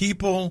have the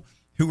people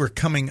who are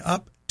coming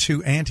up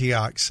to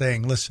Antioch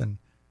saying, listen,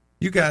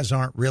 you guys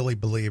aren't really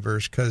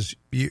believers because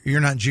you're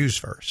not Jews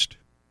first.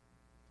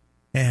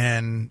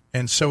 And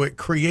so it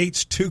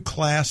creates two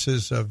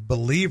classes of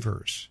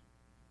believers,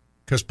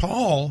 because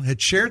Paul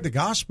had shared the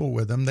gospel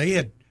with them. They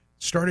had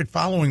started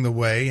following the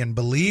way and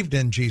believed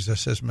in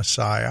Jesus as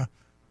Messiah,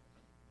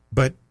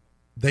 but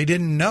they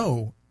didn't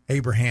know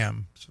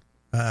Abraham.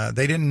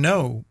 They didn't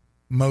know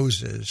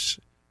Moses.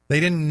 They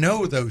didn't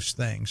know those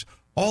things.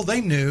 All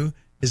they knew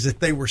is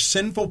that they were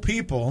sinful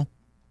people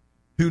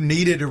who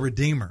needed a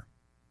redeemer.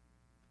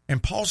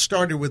 And Paul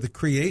started with the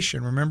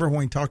creation. Remember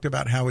when he talked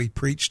about how he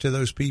preached to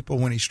those people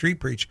when he street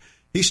preached?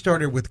 He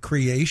started with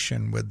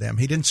creation with them.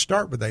 He didn't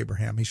start with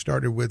Abraham. He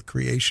started with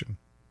creation.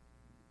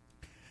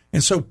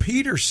 And so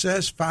Peter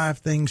says 5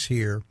 things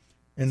here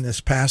in this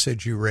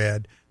passage you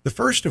read, the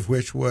first of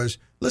which was,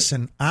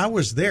 listen, I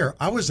was there.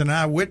 I was an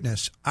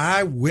eyewitness.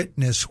 I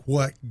witnessed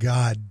what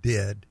God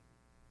did.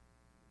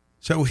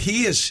 So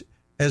he is,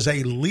 as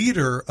a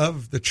leader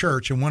of the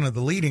church and one of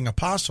the leading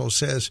apostles,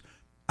 says,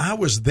 I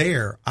was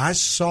there. I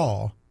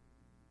saw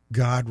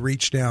God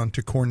reach down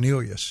to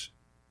Cornelius.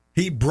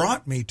 He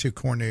brought me to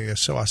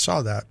Cornelius, so I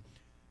saw that.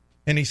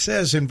 And he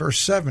says in verse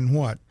 7,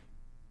 what?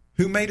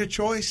 Who made a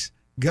choice?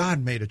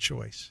 God made a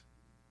choice.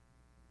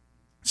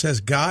 It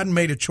says, God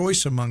made a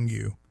choice among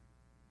you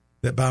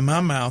that by my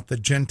mouth the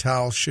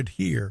Gentiles should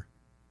hear.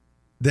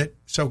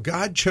 So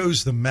God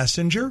chose the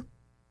messenger.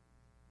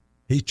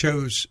 He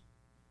chose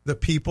the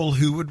people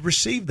who would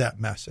receive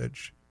that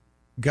message.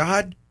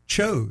 God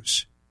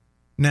chose.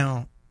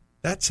 Now,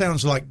 that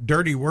sounds like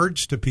dirty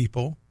words to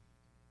people,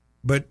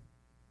 but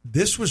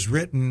this was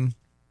written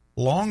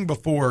long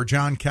before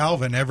John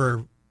Calvin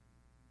ever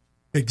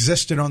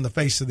existed on the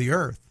face of the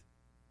earth,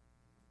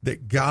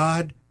 that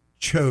God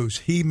chose.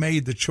 He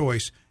made the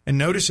choice. And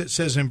notice it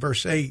says in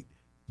verse 8,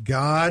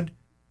 God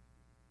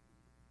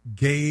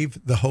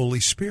gave the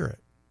Holy Spirit.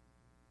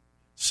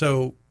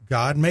 So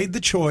God made the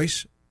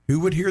choice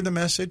who would hear the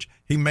message.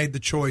 He made the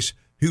choice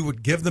who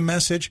would give the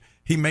message.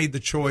 He made the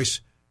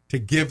choice to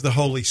give the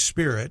Holy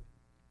Spirit.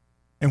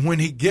 And when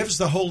he gives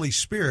the Holy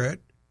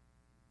Spirit,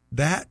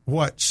 that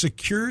what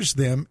secures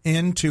them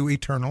into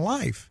eternal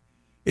life.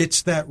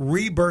 It's that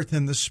rebirth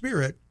in the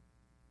Spirit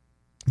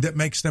that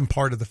makes them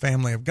part of the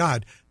family of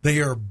God. They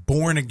are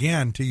born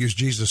again, to use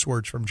Jesus'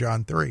 words from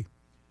John 3.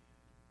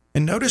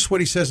 And notice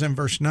what he says in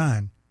verse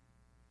 9.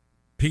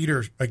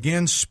 Peter,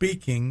 again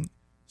speaking,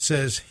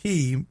 says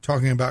he,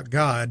 talking about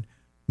God,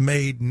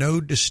 made no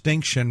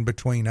distinction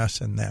between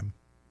us and them.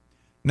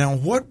 Now,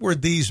 what were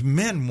these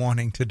men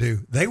wanting to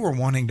do? They were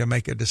wanting to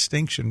make a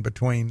distinction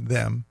between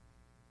them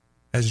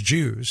as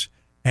Jews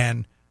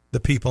and the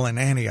people in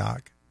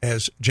Antioch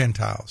as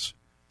Gentiles.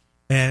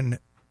 And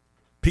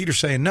Peter's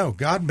saying, no,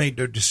 God made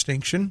no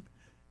distinction.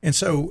 And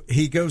so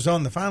he goes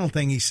on, the final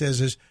thing he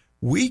says is,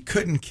 we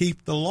couldn't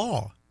keep the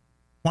law.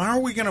 Why are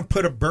we going to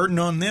put a burden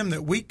on them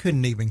that we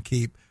couldn't even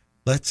keep?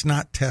 Let's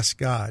not test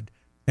God.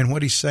 And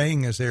what he's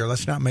saying is there,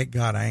 let's not make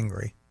God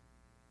angry.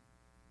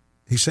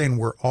 He's saying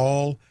we're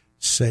all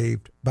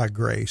saved by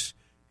grace.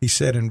 He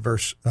said in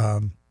verse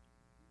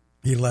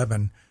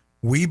 11,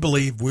 we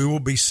believe we will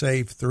be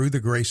saved through the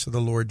grace of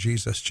the Lord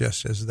Jesus,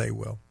 just as they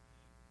will.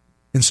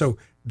 And so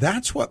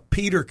that's what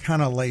Peter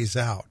kind of lays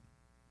out.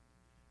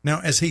 Now,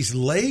 as he's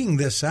laying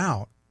this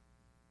out,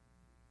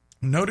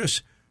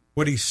 notice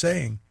what he's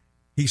saying.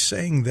 He's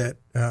saying that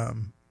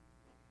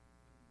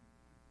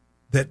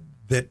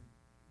that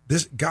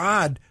this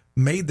God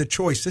made the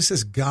choice. This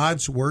is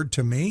God's word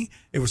to me.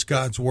 It was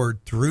God's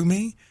word through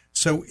me.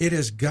 So it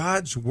is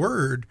God's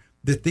word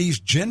that these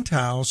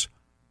Gentiles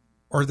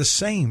are the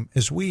same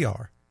as we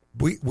are.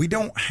 We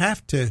don't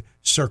have to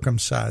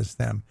circumcise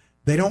them.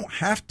 They don't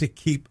have to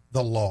keep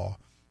the law,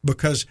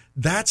 because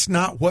that's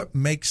not what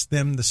makes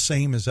them the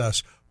same as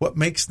us. What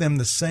makes them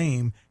the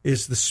same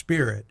is the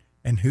Spirit.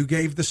 And who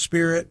gave the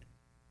Spirit?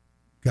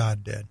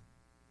 God did.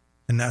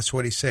 And that's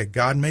what he said.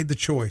 God made the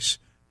choice.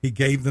 He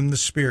gave them the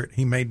Spirit.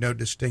 He made no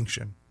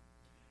distinction.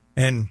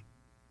 And,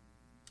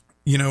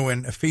 you know,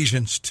 in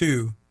Ephesians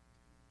 2,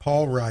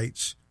 Paul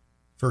writes,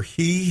 for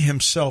he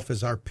himself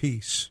is our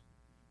peace,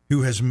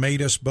 who has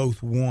made us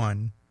both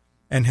one,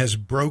 and has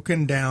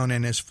broken down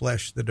in his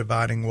flesh the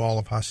dividing wall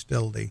of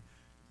hostility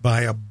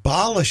by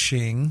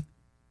abolishing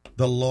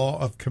the law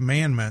of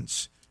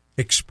commandments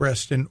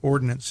expressed in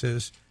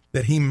ordinances,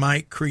 that he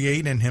might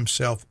create in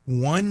himself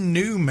one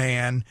new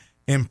man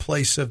in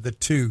place of the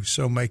two,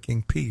 so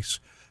making peace.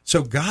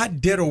 So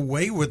God did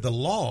away with the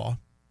law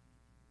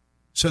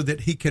so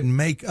that he could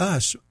make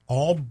us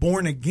all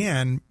born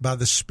again by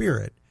the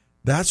Spirit.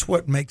 That's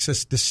what makes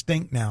us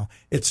distinct now.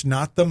 It's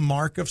not the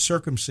mark of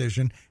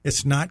circumcision.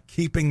 It's not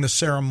keeping the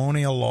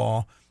ceremonial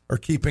law or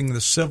keeping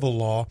the civil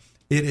law.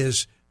 It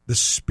is the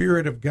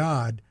Spirit of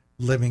God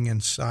living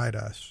inside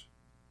us.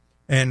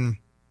 And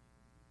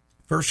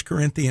 1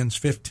 Corinthians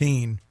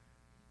 15,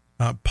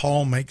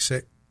 Paul makes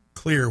it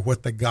clear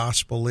what the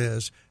gospel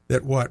is.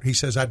 That what? He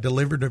says, I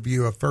delivered of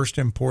you of first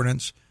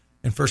importance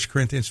in 1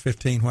 Corinthians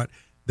 15, what?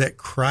 That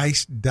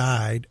Christ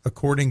died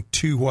according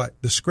to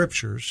what? The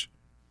Scriptures,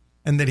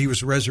 and that he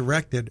was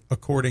resurrected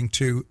according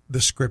to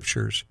the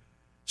Scriptures.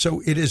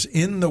 So it is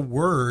in the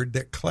Word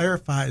that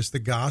clarifies the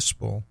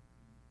gospel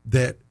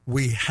that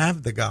we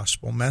have the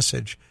gospel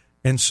message.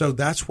 And so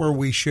that's where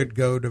we should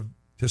go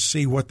to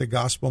see what the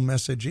gospel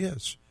message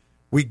is.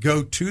 We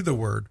go to the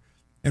Word.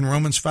 In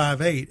Romans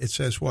 5:8, it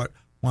says what?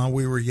 While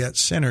we were yet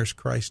sinners,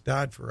 Christ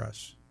died for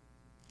us.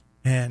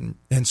 And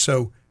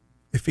so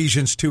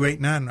Ephesians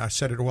 2:8-9, I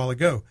said it a while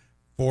ago,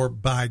 for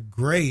by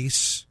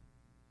grace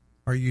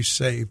are you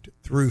saved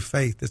through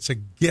faith. It's a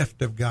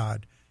gift of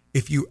God.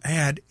 If you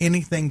add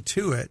anything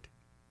to it,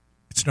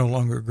 it's no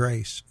longer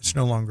grace. It's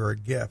no longer a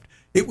gift.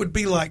 It would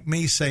be like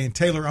me saying,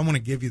 Taylor, I want to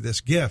give you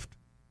this gift.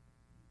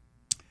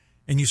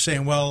 And you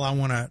saying, well, I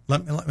want to,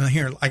 let me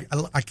here,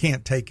 I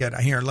can't take it.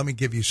 Here, let me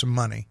give you some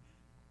money.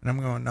 And I'm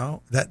going,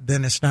 no,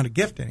 then it's not a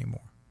gift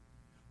anymore.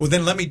 Well,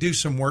 then let me do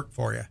some work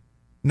for you.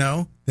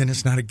 No, then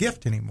it's not a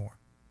gift anymore.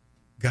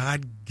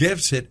 God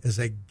gives it as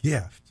a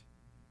gift.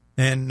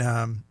 And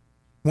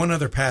one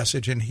other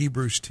passage in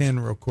Hebrews 10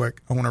 real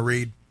quick I want to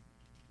read.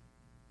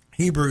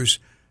 Hebrews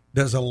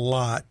does a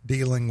lot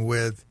dealing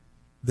with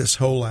this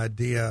whole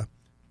idea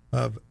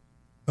of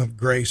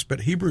grace,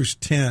 but Hebrews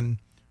 10,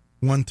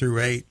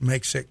 1-8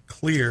 makes it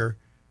clear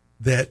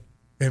that,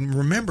 and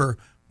remember,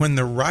 when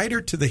the writer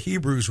to the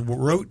Hebrews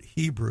wrote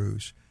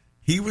Hebrews,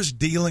 he was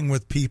dealing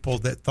with people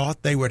that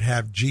thought they would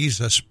have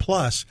Jesus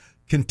plus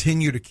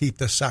continue to keep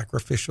the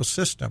sacrificial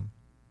system,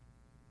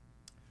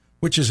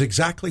 which is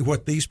exactly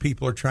what these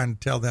people are trying to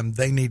tell them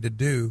they need to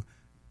do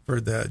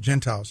for the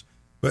Gentiles.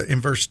 But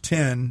in verse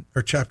 10,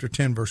 or chapter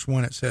 10, verse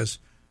 1, it says,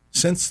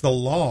 since the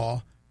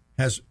law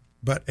has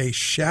but a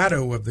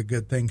shadow of the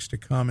good things to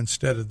come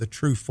instead of the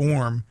true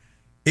form,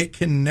 it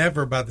can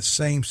never, by the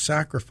same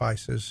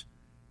sacrifices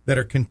that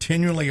are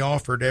continually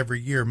offered every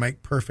year,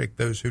 make perfect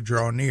those who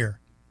draw near.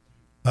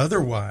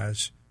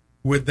 Otherwise,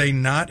 would they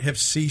not have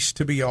ceased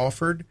to be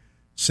offered,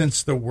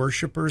 since the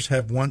worshipers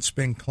have once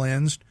been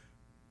cleansed,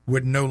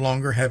 would no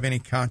longer have any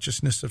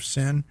consciousness of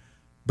sin?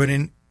 But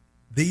in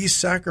these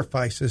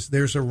sacrifices,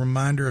 there's a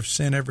reminder of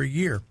sin every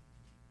year.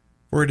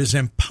 For it is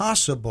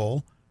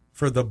impossible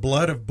for the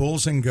blood of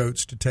bulls and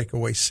goats to take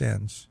away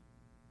sins.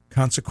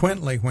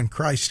 Consequently, when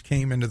Christ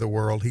came into the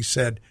world, he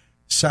said,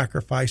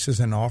 sacrifices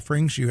and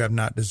offerings you have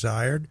not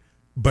desired,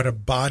 but a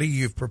body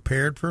you've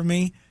prepared for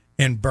me,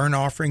 and burnt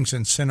offerings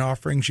and sin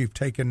offerings you've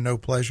taken no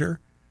pleasure.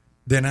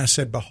 Then I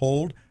said,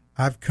 behold,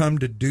 I've come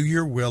to do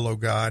your will, O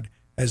God,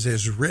 as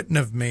is written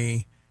of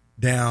me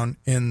down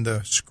in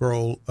the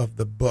scroll of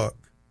the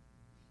book.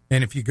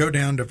 And if you go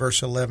down to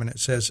verse 11, it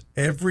says,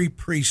 every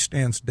priest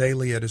stands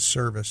daily at his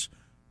service,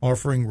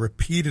 offering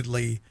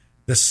repeatedly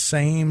the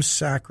same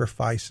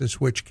sacrifices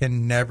which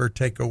can never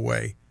take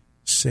away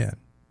sin.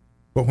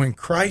 But when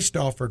Christ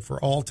offered for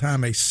all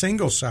time a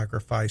single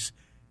sacrifice,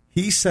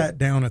 he sat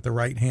down at the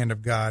right hand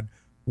of God,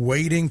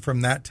 waiting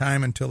from that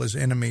time until his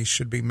enemies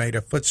should be made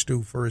a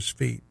footstool for his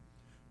feet.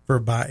 For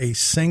by a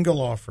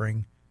single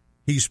offering,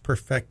 he's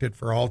perfected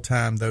for all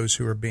time those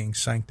who are being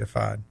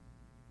sanctified.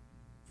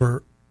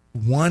 For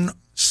one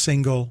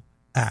single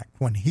act,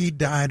 when he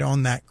died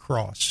on that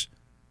cross,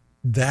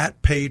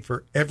 that paid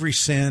for every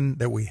sin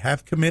that we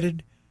have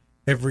committed,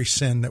 every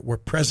sin that we're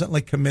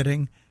presently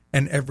committing,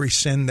 and every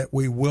sin that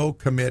we will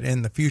commit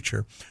in the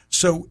future.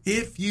 So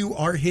if you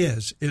are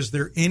his, is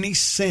there any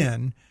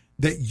sin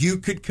that you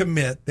could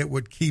commit that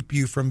would keep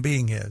you from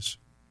being his?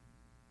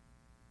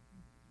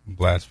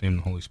 Blaspheme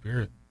the Holy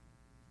Spirit.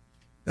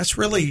 That's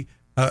really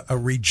a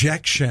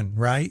rejection,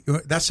 right?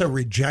 That's a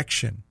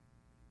rejection.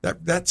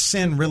 That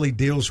sin really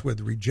deals with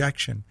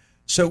rejection.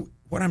 So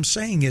what I'm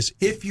saying is,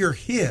 if you're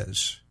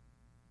his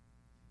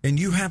and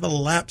you have a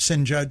lapse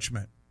in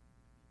judgment,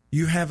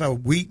 you have a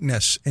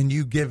weakness and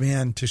you give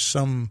in to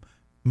some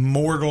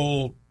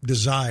mortal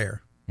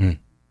desire,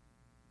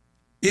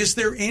 is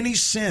there any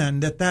sin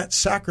that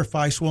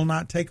sacrifice will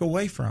not take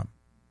away from?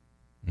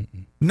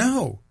 Mm-mm.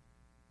 No,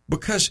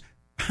 because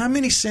how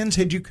many sins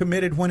had you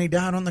committed when he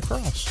died on the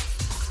cross?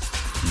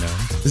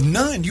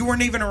 None. You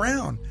weren't even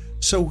around.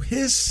 So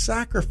his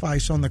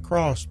sacrifice on the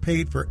cross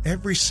paid for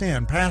every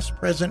sin, past,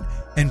 present,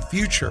 and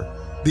future.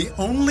 The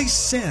only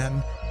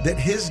sin that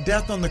his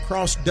death on the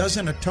cross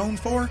doesn't atone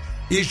for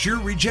is your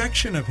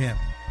rejection of him.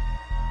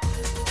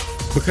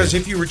 Because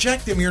if you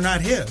reject him, you're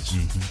not his.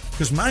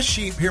 Because my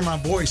sheep hear my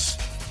voice,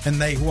 and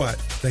they what?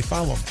 They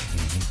follow me.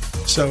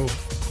 So,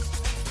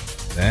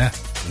 yeah.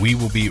 We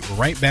will be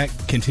right back,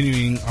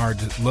 continuing our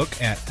look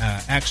at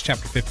Acts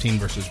chapter 15,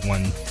 verses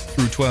 1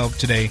 through 12.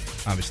 Today,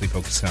 obviously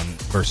focused on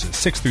verses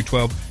 6 through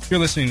 12. You're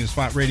listening to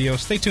SWAT Radio.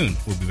 Stay tuned.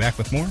 We'll be back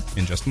with more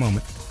in just a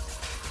moment.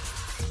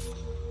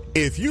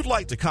 If you'd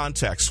like to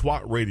contact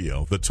SWAT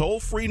Radio, the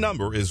toll-free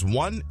number is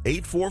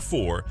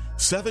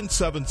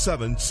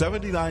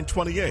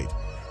 1-844-777-7928.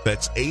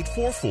 That's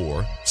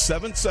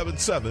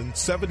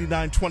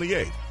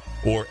 844-777-7928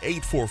 or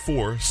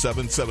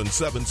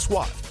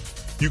 844-777-SWAT.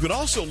 You can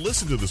also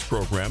listen to this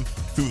program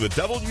through the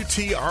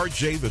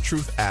WTRJ The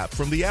Truth app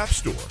from the App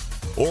Store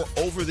or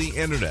over the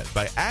internet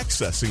by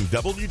accessing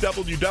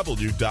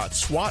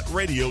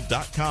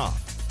www.swatradio.com.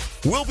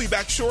 We'll be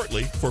back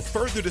shortly for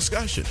further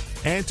discussion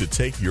and to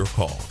take your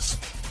calls.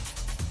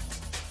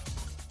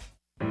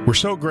 We're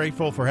so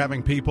grateful for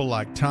having people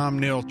like Tom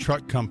Neal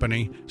Truck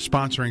Company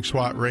sponsoring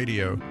SWAT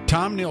Radio.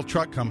 Tom Neal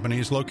Truck Company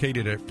is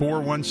located at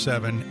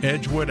 417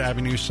 Edgewood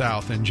Avenue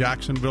South in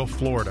Jacksonville,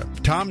 Florida.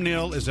 Tom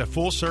Neal is a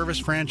full-service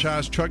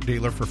franchise truck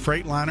dealer for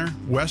Freightliner,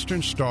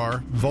 Western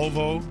Star,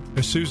 Volvo,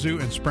 Isuzu,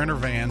 and Sprinter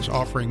vans,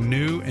 offering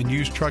new and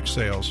used truck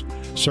sales,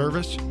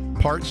 service,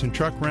 parts and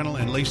truck rental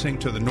and leasing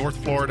to the North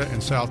Florida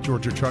and South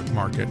Georgia truck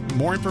market.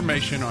 More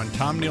information on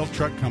Tom Neal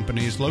Truck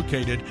Company is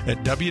located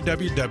at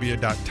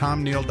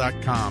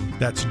www.tomneal.com.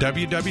 That's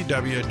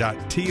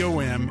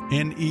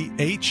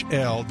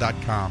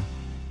www.tomnehl.com.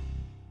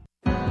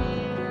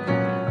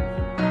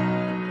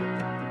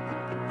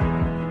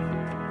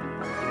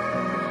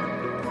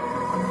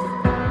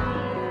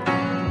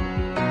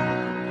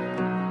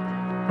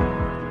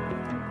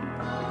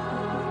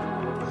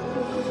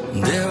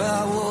 There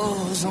I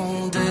was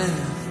on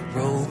death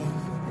row,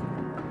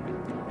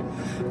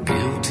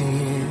 guilty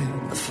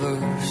in the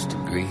first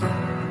degree.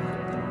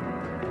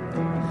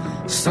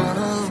 Son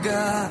of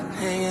God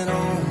hanging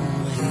on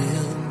a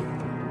hill.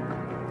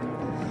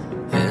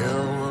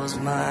 Hell was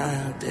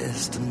my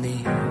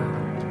destiny.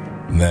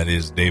 That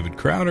is David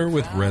Crowder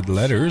with Red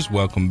Letters.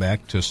 Welcome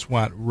back to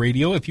SWAT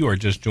Radio. If you are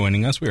just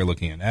joining us, we are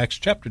looking at Acts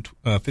chapter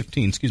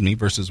 15,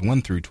 verses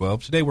 1 through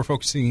 12. Today we're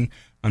focusing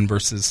on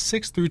verses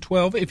 6 through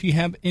 12. If you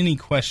have any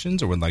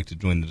questions or would like to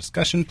join the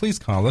discussion, please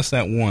call us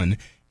at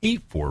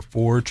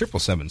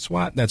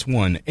 1-844-777-SWAT. That's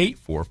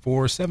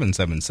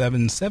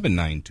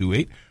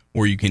 1-844-777-7928.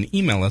 Or you can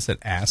email us at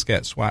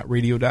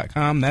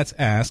ask@swatradio.com. That's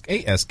ask,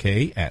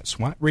 A-S-K,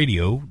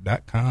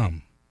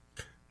 @swatradio.com.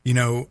 You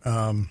know,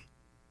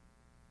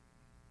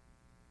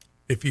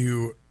 if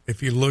you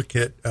look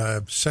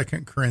at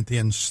 2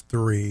 Corinthians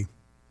 3,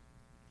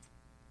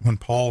 when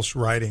Paul's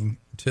writing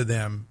to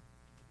them,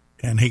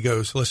 and he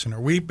goes, listen,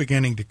 are we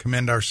beginning to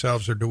commend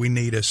ourselves, or do we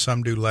need, as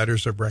some do,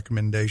 letters of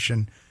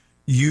recommendation?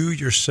 You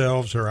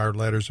yourselves are our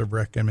letters of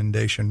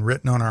recommendation,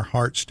 written on our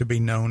hearts to be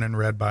known and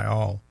read by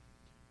all.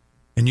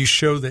 And you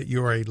show that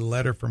you are a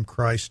letter from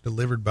Christ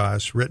delivered by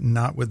us, written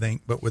not with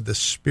ink, but with the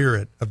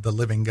Spirit of the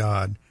living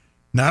God,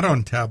 not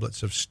on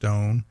tablets of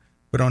stone,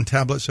 but on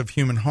tablets of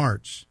human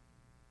hearts.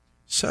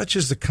 Such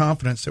is the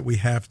confidence that we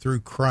have through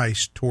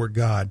Christ toward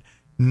God.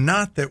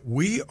 Not that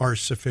we are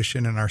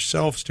sufficient in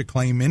ourselves to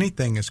claim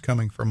anything is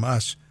coming from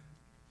us,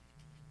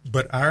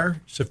 but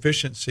our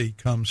sufficiency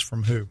comes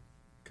from who?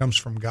 Comes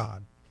from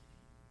God.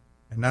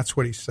 And that's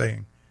what he's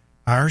saying.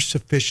 Our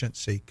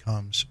sufficiency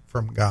comes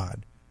from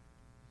God.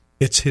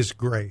 It's his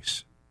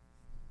grace.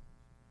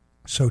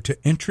 So to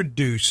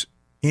introduce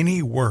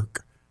any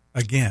work,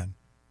 again,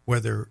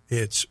 whether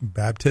it's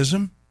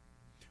baptism,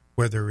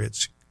 whether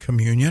it's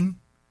communion,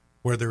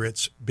 whether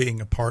it's being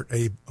a part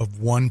of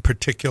one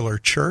particular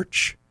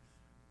church,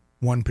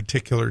 one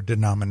particular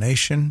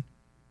denomination,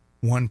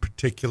 one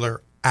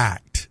particular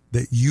act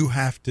that you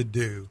have to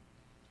do,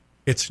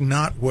 it's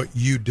not what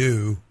you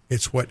do,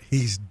 it's what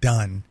he's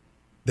done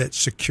that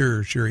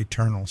secures your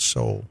eternal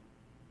soul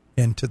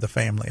into the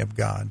family of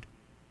God.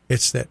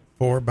 It's that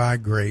for by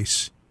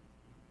grace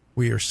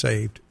we are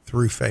saved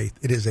through faith.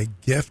 It is a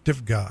gift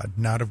of God,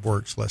 not of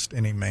works, lest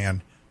any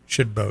man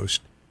should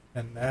boast.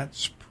 And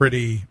that's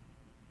pretty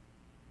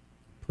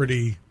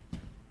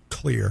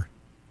clear,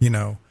 you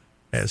know,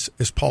 as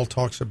Paul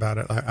talks about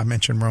it. I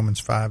mentioned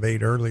Romans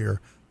 5:8 earlier.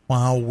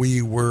 While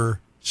we were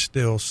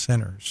still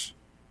sinners,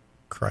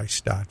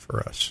 Christ died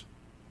for us.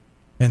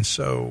 And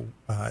so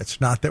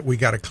it's not that we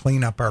got to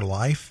clean up our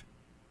life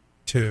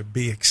to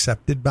be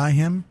accepted by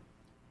him.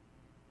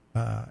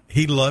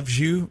 He loves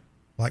you,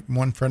 like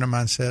one friend of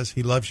mine says,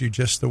 he loves you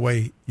just the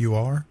way you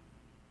are,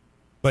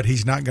 but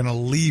he's not going to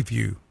leave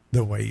you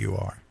the way you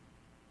are.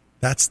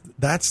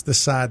 That's the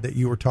side that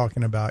you were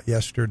talking about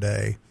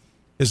yesterday,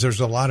 is there's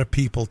a lot of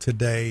people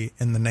today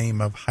in the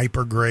name of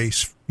hyper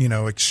grace, you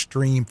know,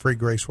 extreme free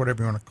grace,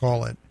 whatever you want to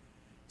call it,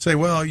 say,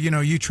 well, you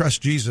know, you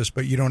trust Jesus,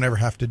 but you don't ever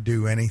have to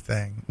do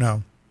anything.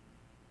 No.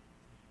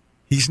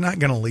 He's not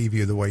going to leave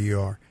you the way you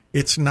are.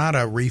 It's not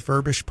a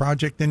refurbished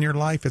project in your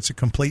life. It's a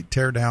complete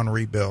tear down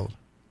rebuild.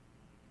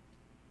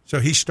 So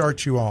he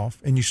starts you off,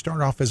 and you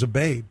start off as a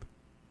babe,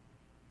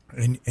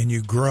 and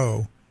you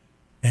grow.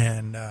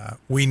 And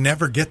we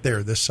never get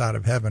there this side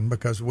of heaven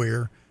because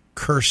we're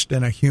cursed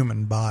in a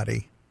human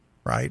body,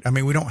 right? I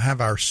mean, we don't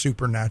have our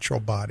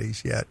supernatural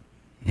bodies yet.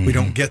 Mm-hmm. We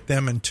don't get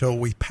them until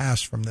we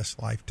pass from this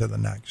life to the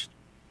next.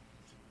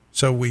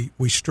 So we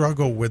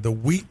struggle with the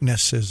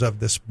weaknesses of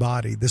this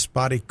body. This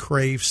body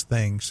craves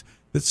things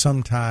that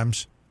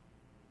sometimes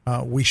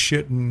we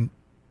shouldn't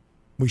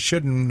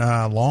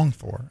long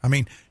for. I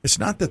mean, it's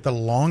not that the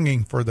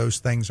longing for those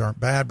things aren't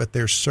bad, but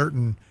there's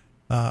certain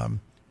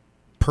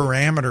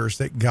parameters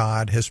that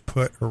God has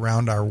put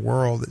around our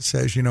world that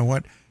says, you know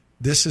what,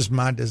 this is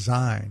my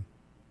design,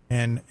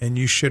 and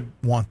you should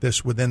want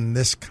this within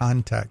this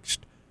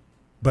context.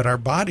 But our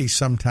body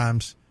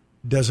sometimes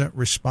doesn't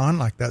respond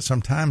like that.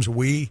 Sometimes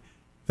we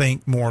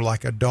think more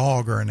like a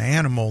dog or an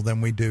animal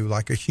than we do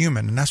like a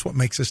human, and that's what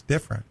makes us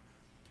different.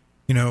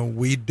 You know,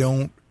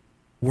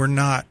 we're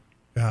not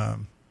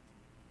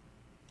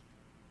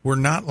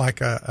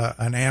like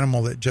an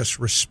animal that just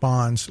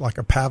responds like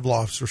a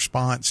Pavlov's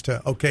response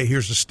to, okay,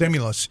 here's a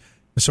stimulus,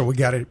 and so we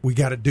got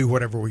to do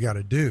whatever we got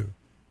to do.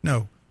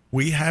 No,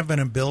 we have an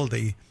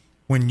ability.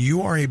 When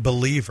you are a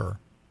believer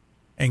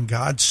and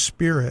God's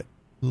Spirit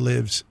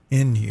lives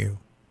in you,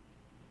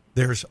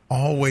 there's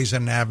always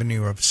an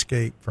avenue of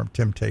escape from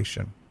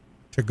temptation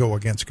to go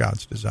against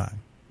God's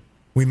design.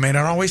 We may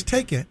not always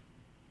take it,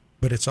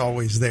 but it's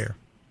always there.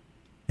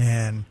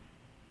 And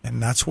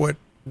that's what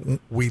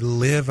we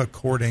live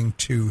according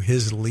to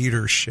his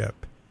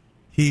leadership.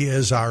 He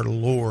is our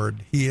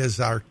Lord. He is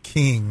our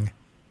King,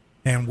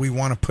 and we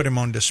want to put him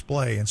on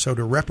display. And so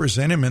to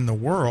represent him in the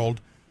world,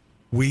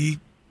 we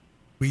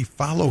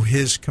follow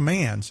his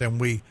commands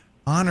and we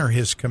honor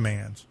his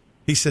commands.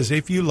 He says,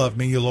 if you love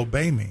me, you'll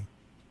obey me.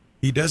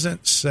 He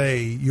doesn't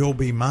say you'll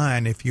be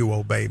mine if you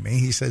obey me.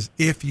 He says,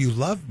 if you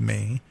love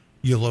me,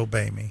 you'll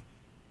obey me.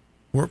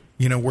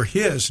 We're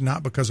his,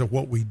 not because of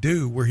what we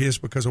do. We're his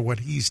because of what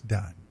he's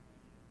done.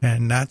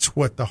 And that's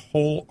what the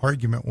whole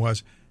argument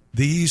was.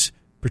 These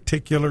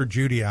particular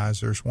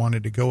Judaizers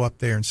wanted to go up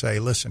there and say,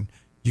 listen,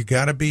 you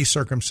got to be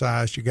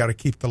circumcised. You got to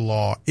keep the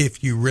law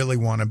if you really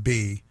want to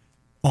be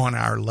on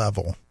our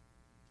level.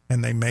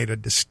 And they made a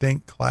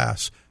distinct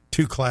class,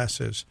 two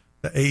classes,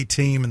 the A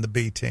team and the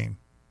B team.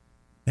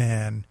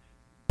 And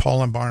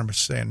Paul and Barnabas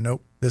saying,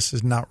 nope, this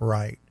is not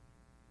right.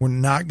 We're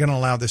not going to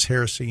allow this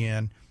heresy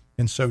in.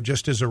 And so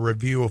just as a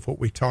review of what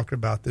we talked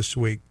about this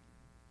week,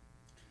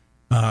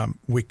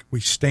 we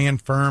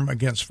stand firm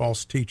against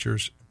false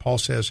teachers. Paul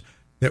says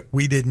that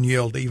we didn't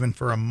yield even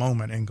for a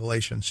moment in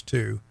Galatians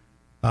 2,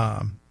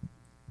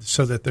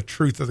 so that the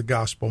truth of the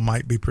gospel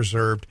might be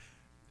preserved.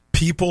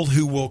 People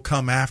who will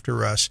come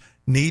after us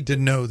need to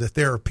know that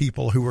there are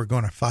people who are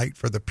going to fight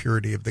for the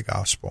purity of the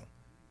gospel.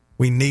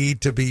 We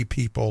need to be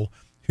people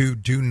who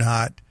do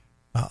not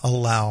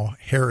allow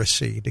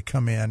heresy to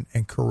come in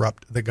and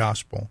corrupt the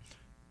gospel.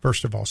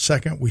 First of all.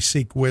 Second, we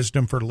seek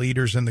wisdom for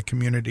leaders in the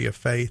community of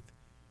faith.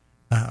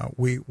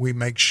 We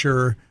make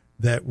sure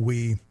that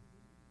when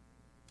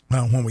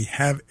we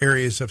have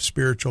areas of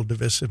spiritual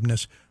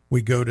divisiveness,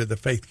 we go to the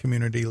faith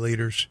community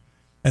leaders.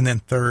 And then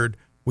third,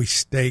 we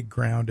stay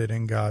grounded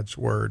in God's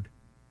word.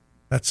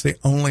 That's the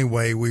only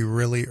way we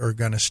really are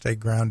going to stay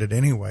grounded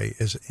anyway,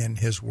 is in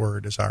his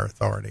word as our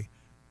authority,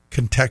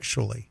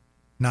 contextually,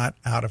 not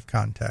out of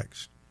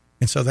context.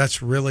 And so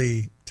that's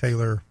really,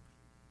 Taylor,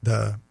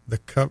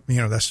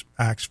 that's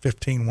Acts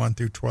 15, 1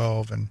 through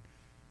 12, and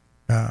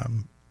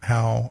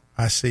how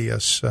I see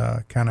us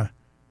kind of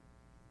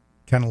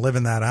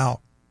living that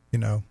out,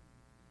 in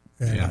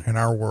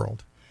our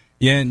world.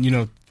 Yeah,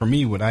 and for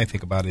me, what I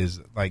think about is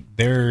like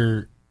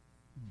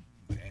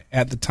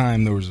at the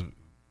time there was,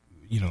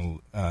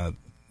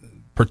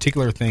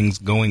 particular things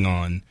going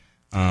on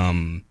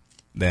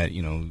that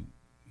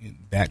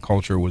that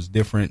culture was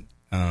different,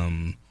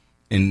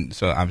 and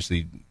so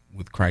obviously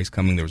with Christ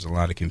coming, there was a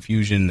lot of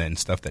confusion and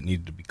stuff that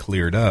needed to be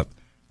cleared up.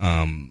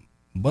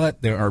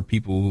 But there are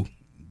people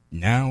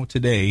now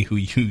today who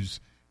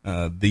use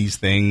these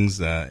things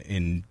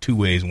in two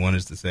ways. One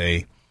is to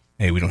say,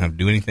 hey, we don't have to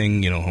do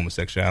anything.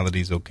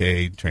 Homosexuality is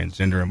okay.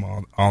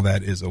 Transgender, all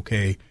that is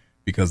okay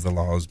because the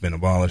law has been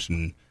abolished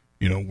and,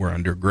 we're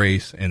under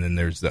grace. And then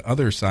there's the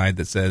other side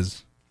that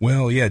says,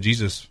 well, yeah,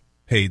 Jesus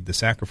paid the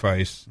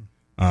sacrifice,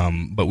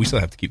 but we still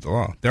have to keep the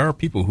law. There are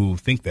people who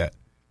think that.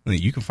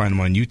 You can find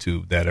them on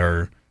YouTube that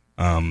are,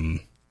 I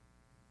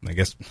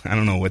guess, I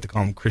don't know what to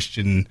call them,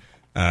 Christian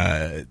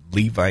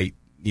Levite,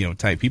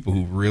 type people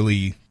who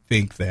really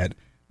think that,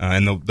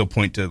 and they'll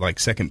point to like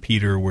 2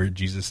 Peter where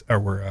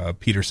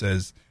Peter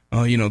says,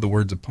 oh, the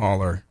words of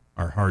Paul are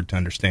hard to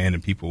understand,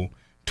 and people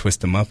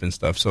twist them up and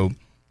stuff. So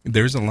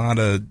there's a lot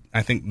of,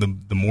 I think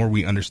the more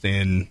we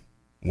understand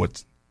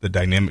what's the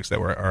dynamics that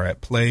are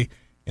at play,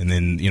 and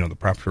then, the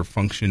proper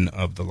function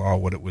of the law,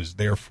 what it was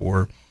there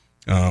for,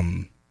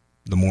 the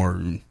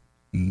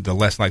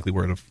less likely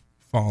we're to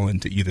fall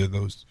into either of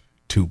those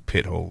two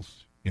pit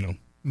holes,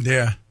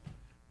 Yeah.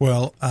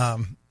 Well,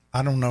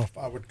 I don't know if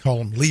I would call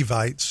them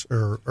Levites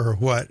or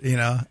what,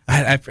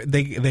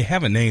 They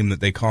have a name that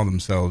they call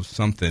themselves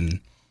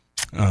something,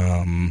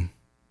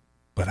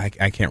 but I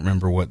can't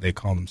remember what they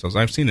call themselves.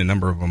 I've seen a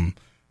number of them,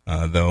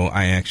 though.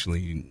 I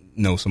actually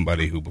know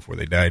somebody who, before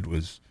they died,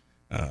 was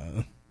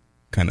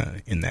kind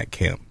of in that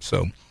camp.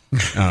 So,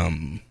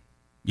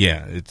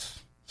 yeah, it's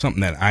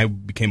something that I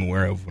became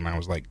aware of when I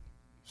was like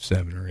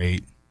 7 or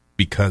 8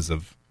 because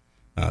of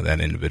that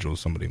individual,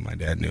 somebody my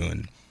dad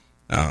knew.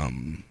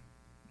 And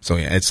so,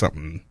 yeah, it's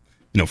something,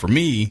 for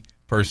me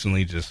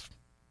personally, just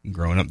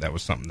growing up, that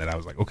was something that I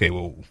was like, okay,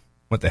 well,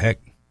 what the heck?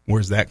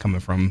 Where's that coming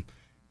from?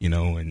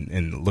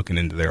 And looking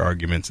into their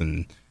arguments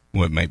and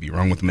what might be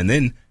wrong with them. And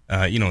then,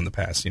 in the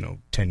past,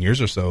 10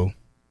 years or so,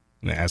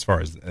 as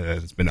far as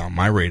it's been on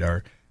my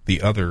radar,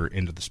 the other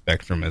end of the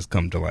spectrum has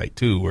come to light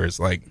too, where it's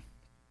like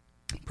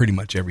pretty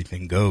much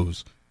everything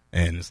goes.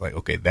 And it's like,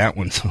 okay, that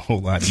one's a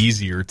whole lot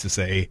easier to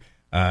say,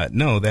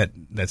 no,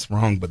 that's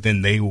wrong. But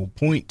then they will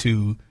point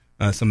to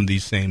some of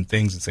these same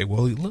things and say,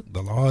 well, look,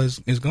 the law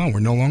is gone. We're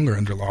no longer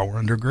under law. We're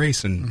under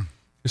grace. And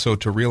so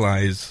to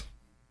realize,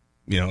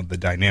 the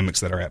dynamics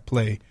that are at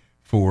play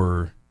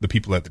for the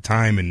people at the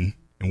time and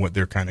what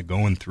they're kind of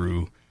going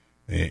through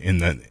in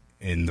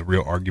the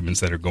real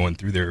arguments that are going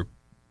through there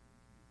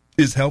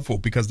is helpful,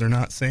 because they're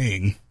not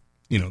saying,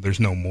 there's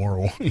no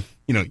moral, you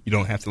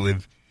don't have to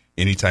live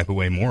any type of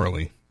way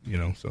morally,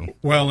 so.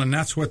 Well, and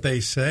that's what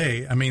they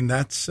say. I mean,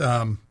 that's,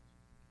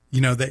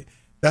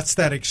 that's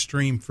that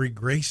extreme free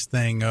grace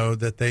thing,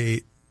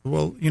 that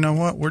well, you know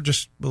what? We're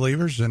just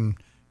believers, and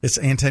it's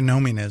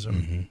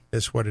antinomianism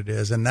is what it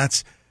is. And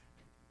that's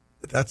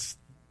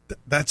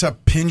a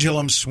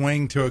pendulum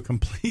swing to a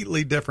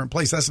completely different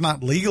place. That's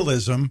not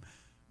legalism,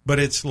 but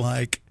it's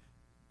like,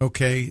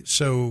 okay,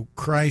 so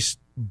Christ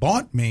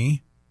bought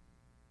me,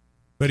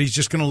 but he's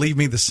just going to leave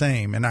me the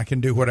same, and I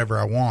can do whatever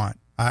I want.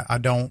 I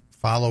don't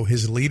follow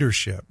his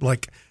leadership.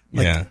 Like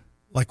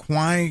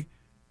why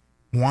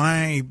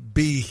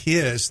be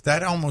his?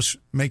 That almost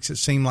makes it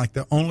seem like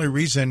the only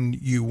reason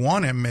you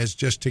want him is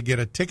just to get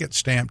a ticket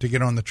stamp to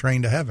get on the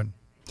train to heaven.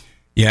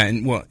 Yeah,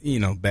 and well,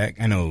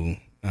 back, I know,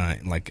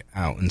 like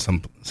out in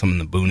some of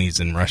the boonies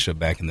in Russia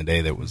back in the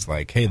day, that was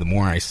like, hey, the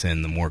more I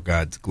sin, the more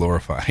God's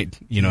glorified.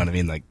 You know what I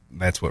mean? Like,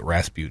 that's what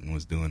Rasputin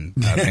was doing,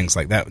 things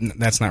like that.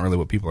 That's not really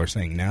what people are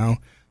saying now,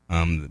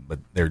 but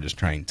they're just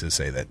trying to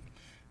say that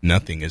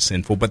nothing is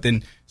sinful. But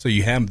then, so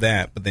you have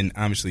that, but then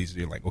obviously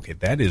you're like, okay,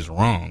 that is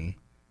wrong.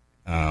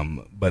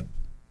 But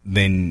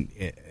then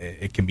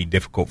it can be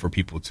difficult for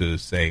people to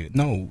say,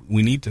 no,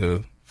 we need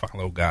to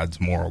follow God's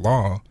moral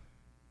law.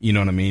 You know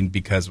what I mean?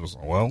 Because it was,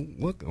 well,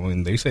 look,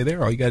 when they say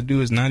there, all you got to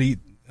do is not eat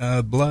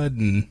blood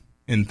and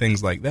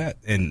things like that.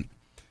 And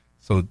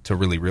so to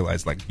really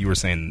realize, like you were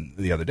saying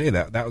the other day,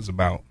 that was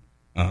about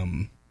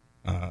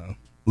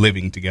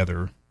living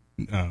together,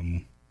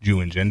 Jew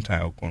and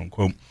Gentile, quote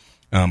unquote.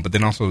 But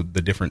then also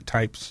the different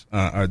types,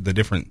 or the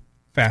different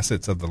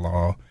facets of the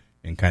law,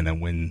 and kind of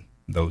when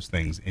those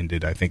things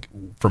ended, I think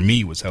for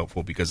me was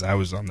helpful, because I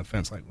was on the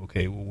fence, like,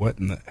 okay, well,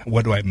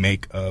 what do I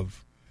make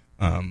of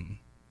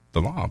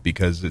the law?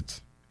 Because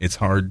it's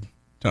hard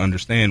to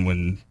understand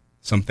when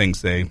some things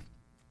say,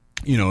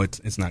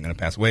 it's not going to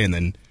pass away, and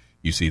then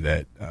you see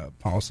that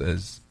Paul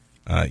says,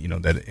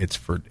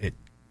 that it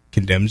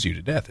condemns you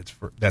to death.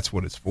 That's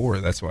what it's for.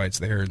 That's why it's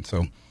there, and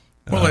so.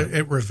 Well,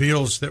 it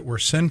reveals that we're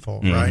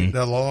sinful, right?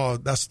 The law,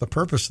 that's the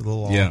purpose of the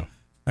law. Yeah.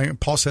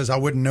 Paul says, I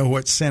wouldn't know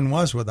what sin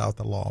was without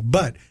the law.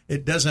 But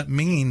it doesn't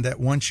mean that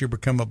once you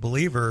become a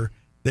believer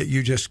that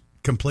you just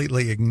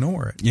completely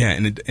ignore it. Yeah,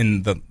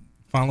 and the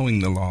following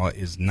the law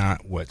is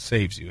not what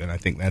saves you. And I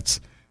think that's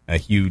a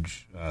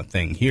huge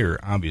thing here,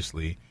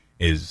 obviously,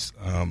 is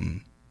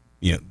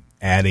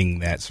adding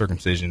that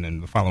circumcision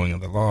and the following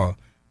of the law.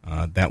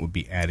 That would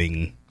be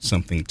adding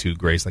something to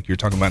grace, like you're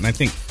talking about. And I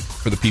think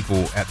for the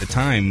people at the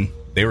time,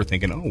 they were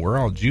thinking, oh, we're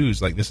all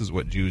Jews, like this is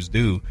what Jews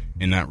do,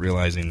 and not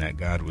realizing that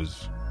God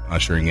was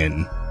ushering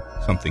in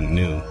something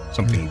new,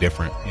 something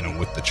different,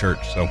 with the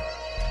church. So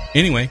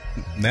anyway,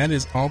 that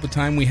is all the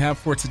time we have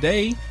for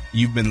today.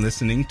 You've been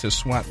listening to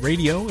SWAT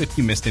Radio. If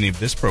you missed any of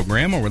this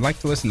program or would like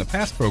to listen to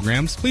past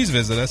programs, please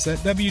visit us at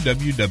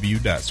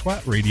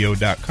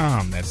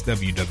www.swatradio.com. That's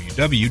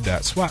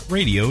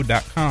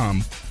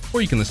www.swatradio.com.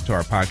 Or you can listen to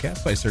our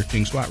podcast by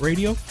searching SWAT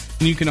Radio,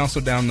 and you can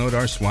also download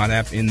our SWAT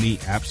app in the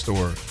App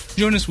Store.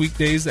 Join us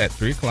weekdays at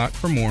 3 o'clock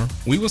for more.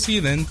 We will see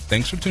you then.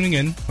 Thanks for tuning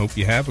in. Hope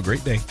you have a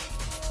great day.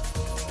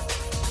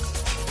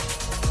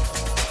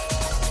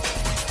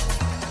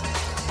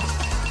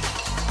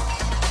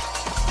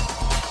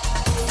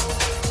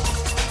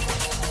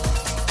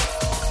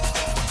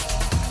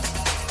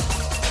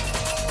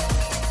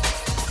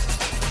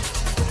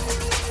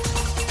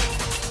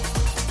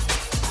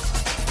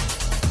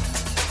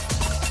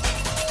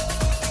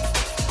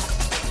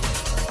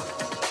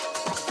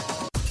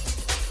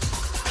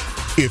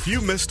 If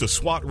you missed a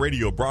SWAT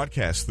radio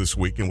broadcast this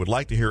week and would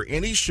like to hear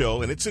any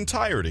show in its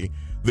entirety,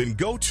 then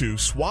go to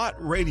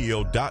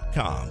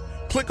SWATradio.com.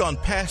 Click on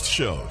past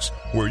shows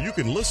where you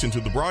can listen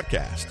to the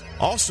broadcast.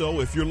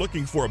 Also, if you're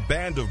looking for a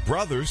band of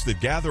brothers that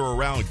gather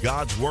around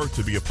God's Word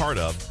to be a part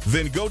of,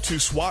 then go to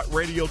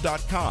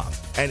SWATradio.com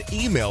and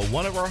email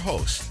one of our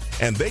hosts,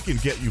 and they can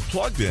get you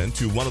plugged in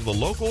to one of the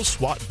local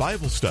SWAT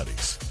Bible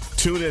studies.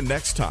 Tune in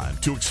next time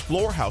to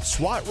explore how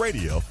SWAT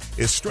Radio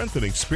is strengthening spiritual